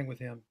loved playing with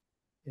him.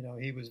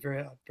 He was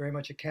very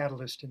much a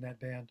catalyst in that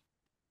band.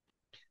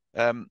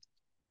 Um,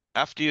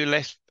 after you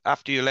left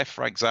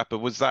Frank Zappa,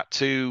 was that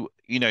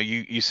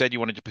you said you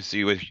wanted to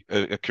pursue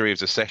a career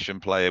as a session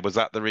player. Was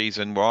that the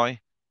reason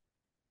why?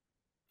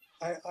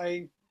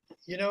 I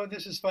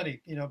this is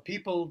funny.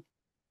 People,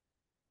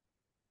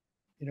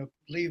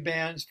 leave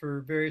bands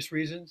for various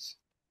reasons.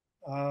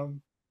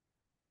 Um,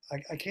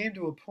 I came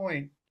to a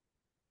point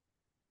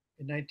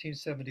in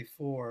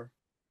 1974,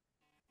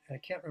 and I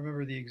can't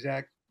remember the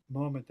exact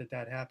moment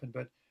that happened,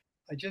 but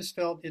I just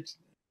felt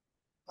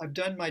I've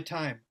done my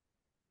time.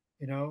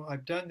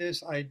 I've done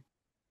this. I've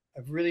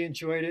really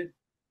enjoyed it,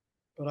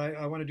 but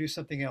I want to do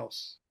something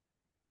else.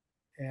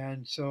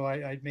 And so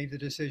I made the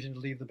decision to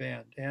leave the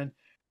band. And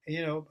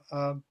you know,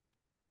 um,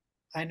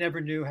 I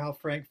never knew how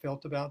Frank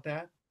felt about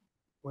that,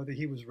 whether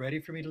he was ready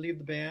for me to leave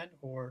the band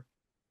or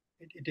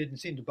it didn't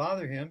seem to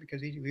bother him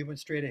because he went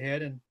straight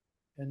ahead and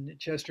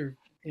Chester,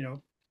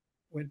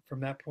 went from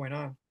that point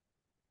on.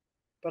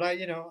 But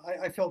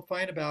I felt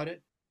fine about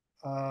it.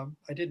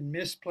 I didn't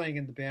miss playing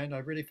in the band. I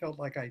really felt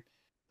like I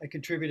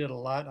contributed a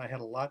lot. I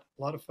had a lot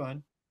of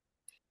fun.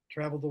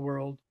 Traveled the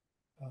world,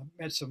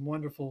 met some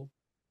wonderful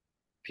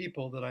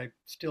people that I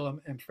still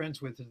am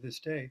friends with to this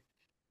day.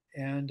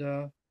 And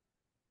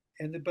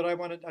but I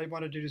wanted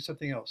to do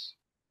something else.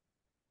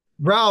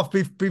 Ralph,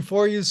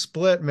 before you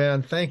split,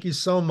 man, thank you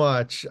so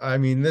much. I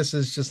mean, this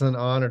is just an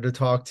honor to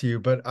talk to you,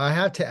 but I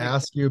have to Thank you.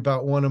 ask you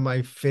about one of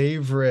my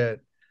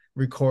favorite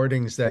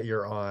recordings that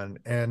you're on.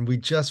 And we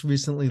just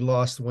recently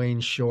lost Wayne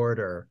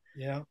Shorter.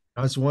 Yeah.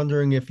 I was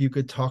wondering if you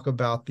could talk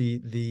about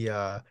the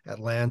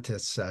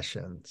Atlantis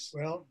sessions.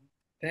 Well,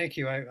 thank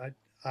you.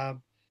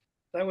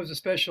 That was a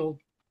special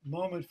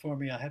moment for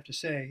me. I have to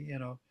say,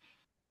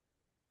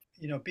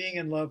 being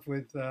in love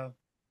with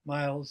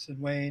Miles and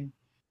Wayne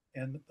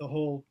and the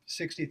whole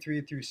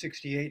 '63 through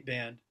 '68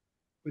 band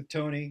with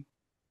Tony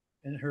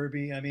and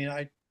Herbie. I mean,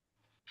 I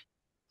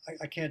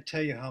can't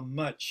tell you how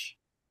much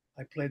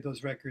I played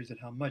those records and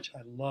how much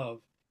I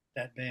love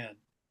that band.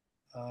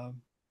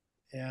 Um,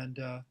 and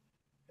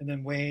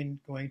then Wayne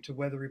going to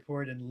Weather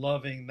Report and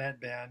loving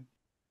that band.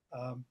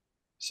 Um,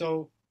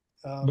 so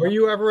Were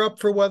you ever up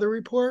for Weather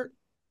Report?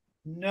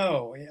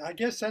 No, I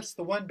guess that's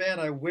the one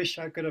band I wish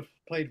I could have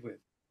played with.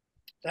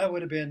 That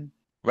would have been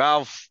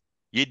Ralph,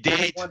 you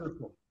did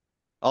wonderful.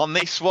 on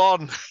this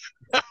one.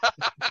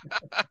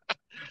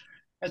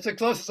 That's the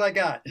closest I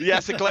got.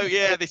 Yes, a close.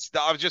 Yeah, this.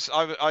 I was just.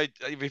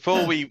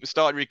 Before we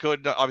started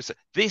recording, I was.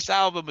 This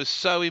album was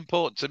so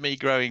important to me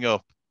growing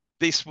up.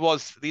 This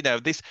was, you know,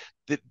 this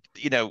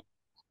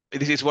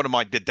is one of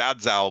my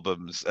dad's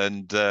albums,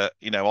 and I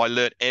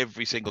learned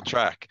every single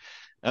track.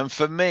 And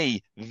for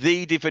me,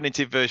 the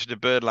definitive version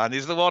of Birdland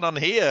is the one on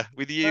here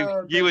with Oh, you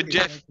thank and you.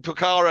 Jeff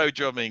Porcaro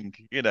drumming.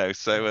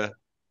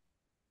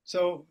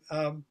 So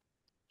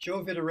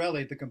Joe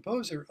Vitarelli, the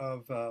composer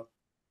of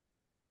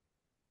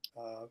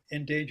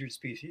Endangered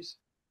Species,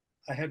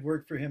 I had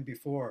worked for him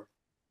before,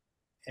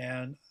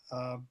 and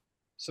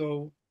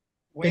so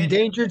Wayne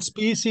Endangered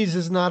Species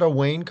is not a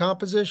Wayne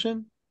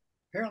composition?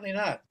 apparently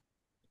not.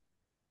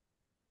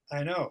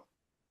 I know.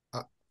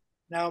 Uh,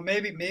 Now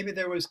maybe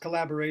there was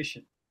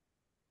collaboration,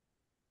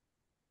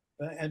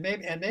 and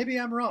maybe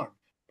I'm wrong,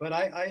 but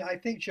I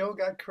think Joe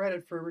got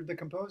credit for the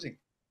composing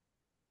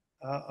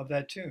of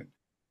that tune.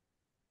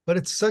 but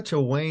it's such a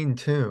Wayne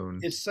tune.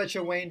 It's such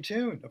a Wayne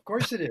tune. Of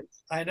course it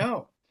is. I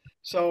know.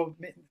 So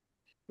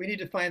we need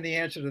to find the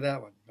answer to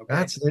that one. Okay.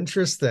 That's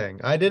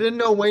interesting. I didn't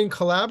know Wayne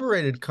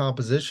collaborated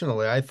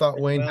compositionally. I thought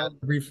Wayne had Well, so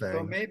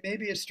everything.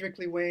 maybe it's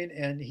strictly Wayne,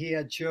 and he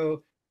had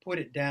Joe put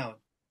it down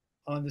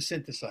on the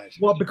synthesizers.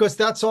 Well, because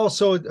that's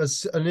also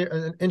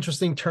an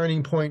interesting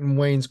turning point in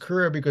Wayne's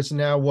career because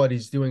now what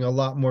he's doing a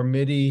lot more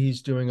MIDI,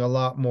 he's doing a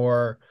lot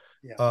more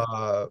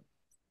Yeah.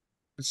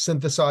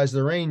 synthesized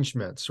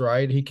arrangements,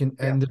 right? He can,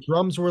 Yeah. and the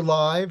drums were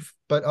live,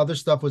 but other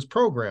stuff was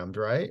programmed,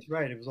 right? That's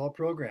right. It was all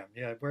programmed.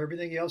 Yeah. Where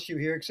everything else you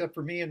hear except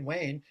for me and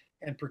Wayne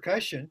and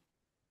percussion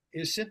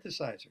is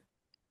synthesizer.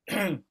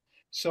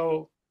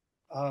 So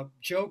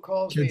Joe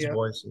calls Kids' me up.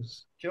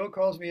 voices. Joe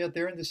calls me up.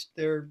 They're in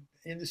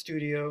the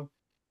studio,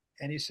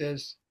 and he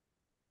says,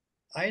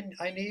 I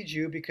need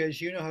you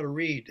because you know how to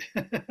read.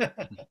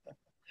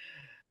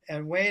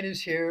 And Wayne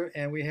is here,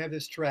 and we have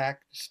this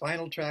track, this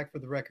final track for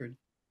the record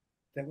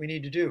that we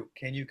need to do.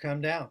 Can you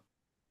come down?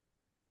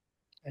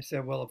 I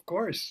said, well, of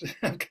course,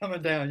 I'm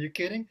coming down. You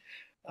kidding?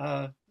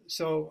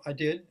 So I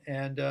did,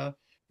 and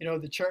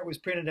the chart was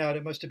printed out.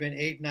 It must have been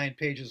 8, 9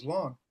 pages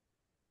long.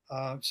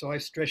 So I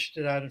stretched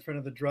it out in front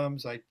of the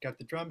drums. I got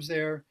the drums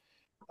there.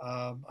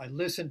 I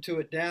listened to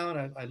it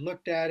down. I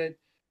looked at it,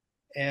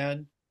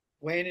 and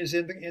Wayne is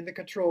in the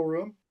control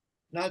room,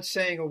 not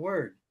saying a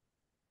word.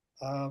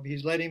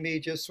 He's letting me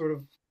just sort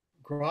of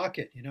grok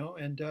it,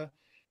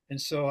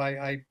 and so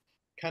I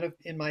kind of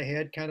in my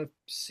head kind of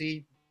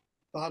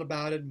thought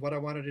about it and what I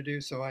wanted to do.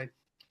 So I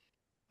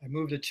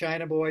moved a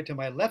China boy to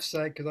my left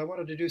side because I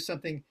wanted to do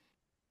something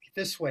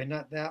this way,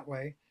 not that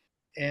way,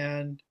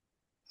 and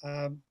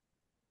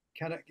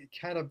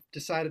kind of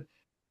decided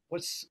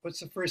what's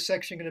the first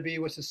section going to be,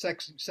 what's the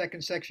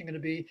second section going to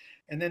be,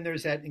 and then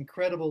there's that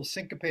incredible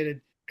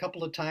syncopated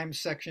couple of times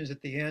sections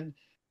at the end,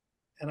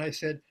 and I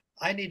said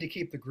I need to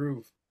keep the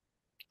groove.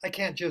 I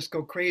can't just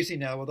go crazy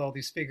now with all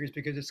these figures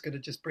because it's going to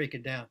just break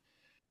it down.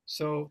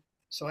 So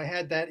I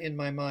had that in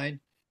my mind,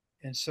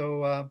 and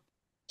so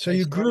So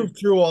you grooved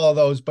through all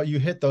those, but you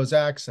hit those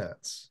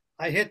accents.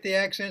 I hit the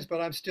accents,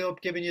 but I'm still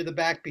giving you the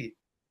backbeat,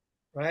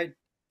 right?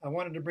 I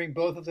wanted to bring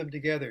both of them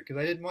together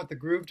because I didn't want the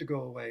groove to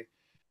go away.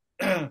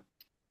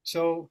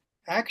 So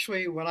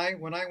actually, when I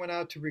went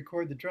out to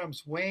record the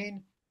drums,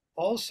 Wayne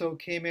also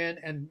came in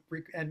and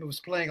was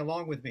playing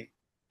along with me.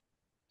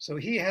 So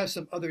he has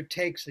some other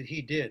takes that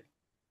he did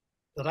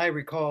that I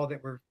recall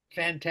that were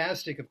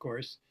fantastic, of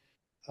course.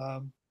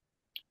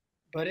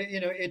 But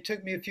it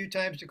took me a few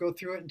times to go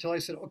through it until I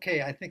said,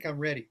 okay, I think I'm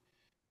ready.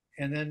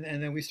 And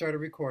then we started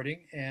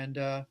recording, and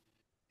I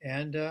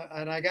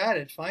got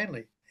it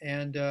finally.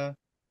 And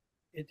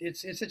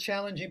it's a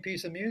challenging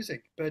piece of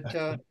music, but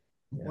Yeah.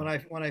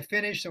 when I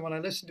finished and when I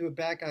listened to it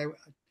back,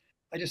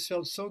 I just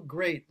felt so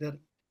great that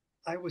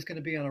I was going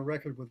to be on a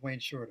record with Wayne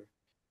Shorter.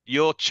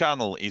 Your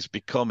channel is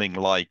becoming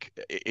like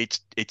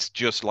it's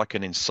just like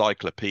an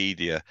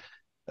encyclopedia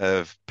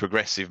of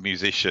progressive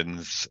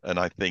musicians, and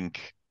I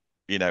think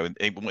in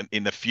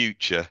the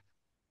future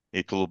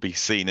it will be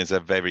seen as a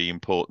very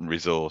important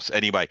resource.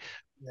 Anyway,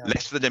 Yeah.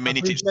 less than a I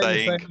minute it's appreciate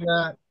you saying. saying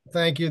that.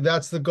 Thank you.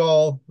 That's the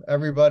goal.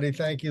 Everybody,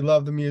 thank you.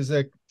 Love the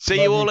music. See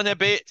Love you all in a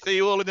bit. See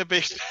you all in a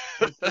bit.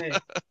 Okay.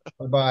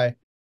 Bye-bye.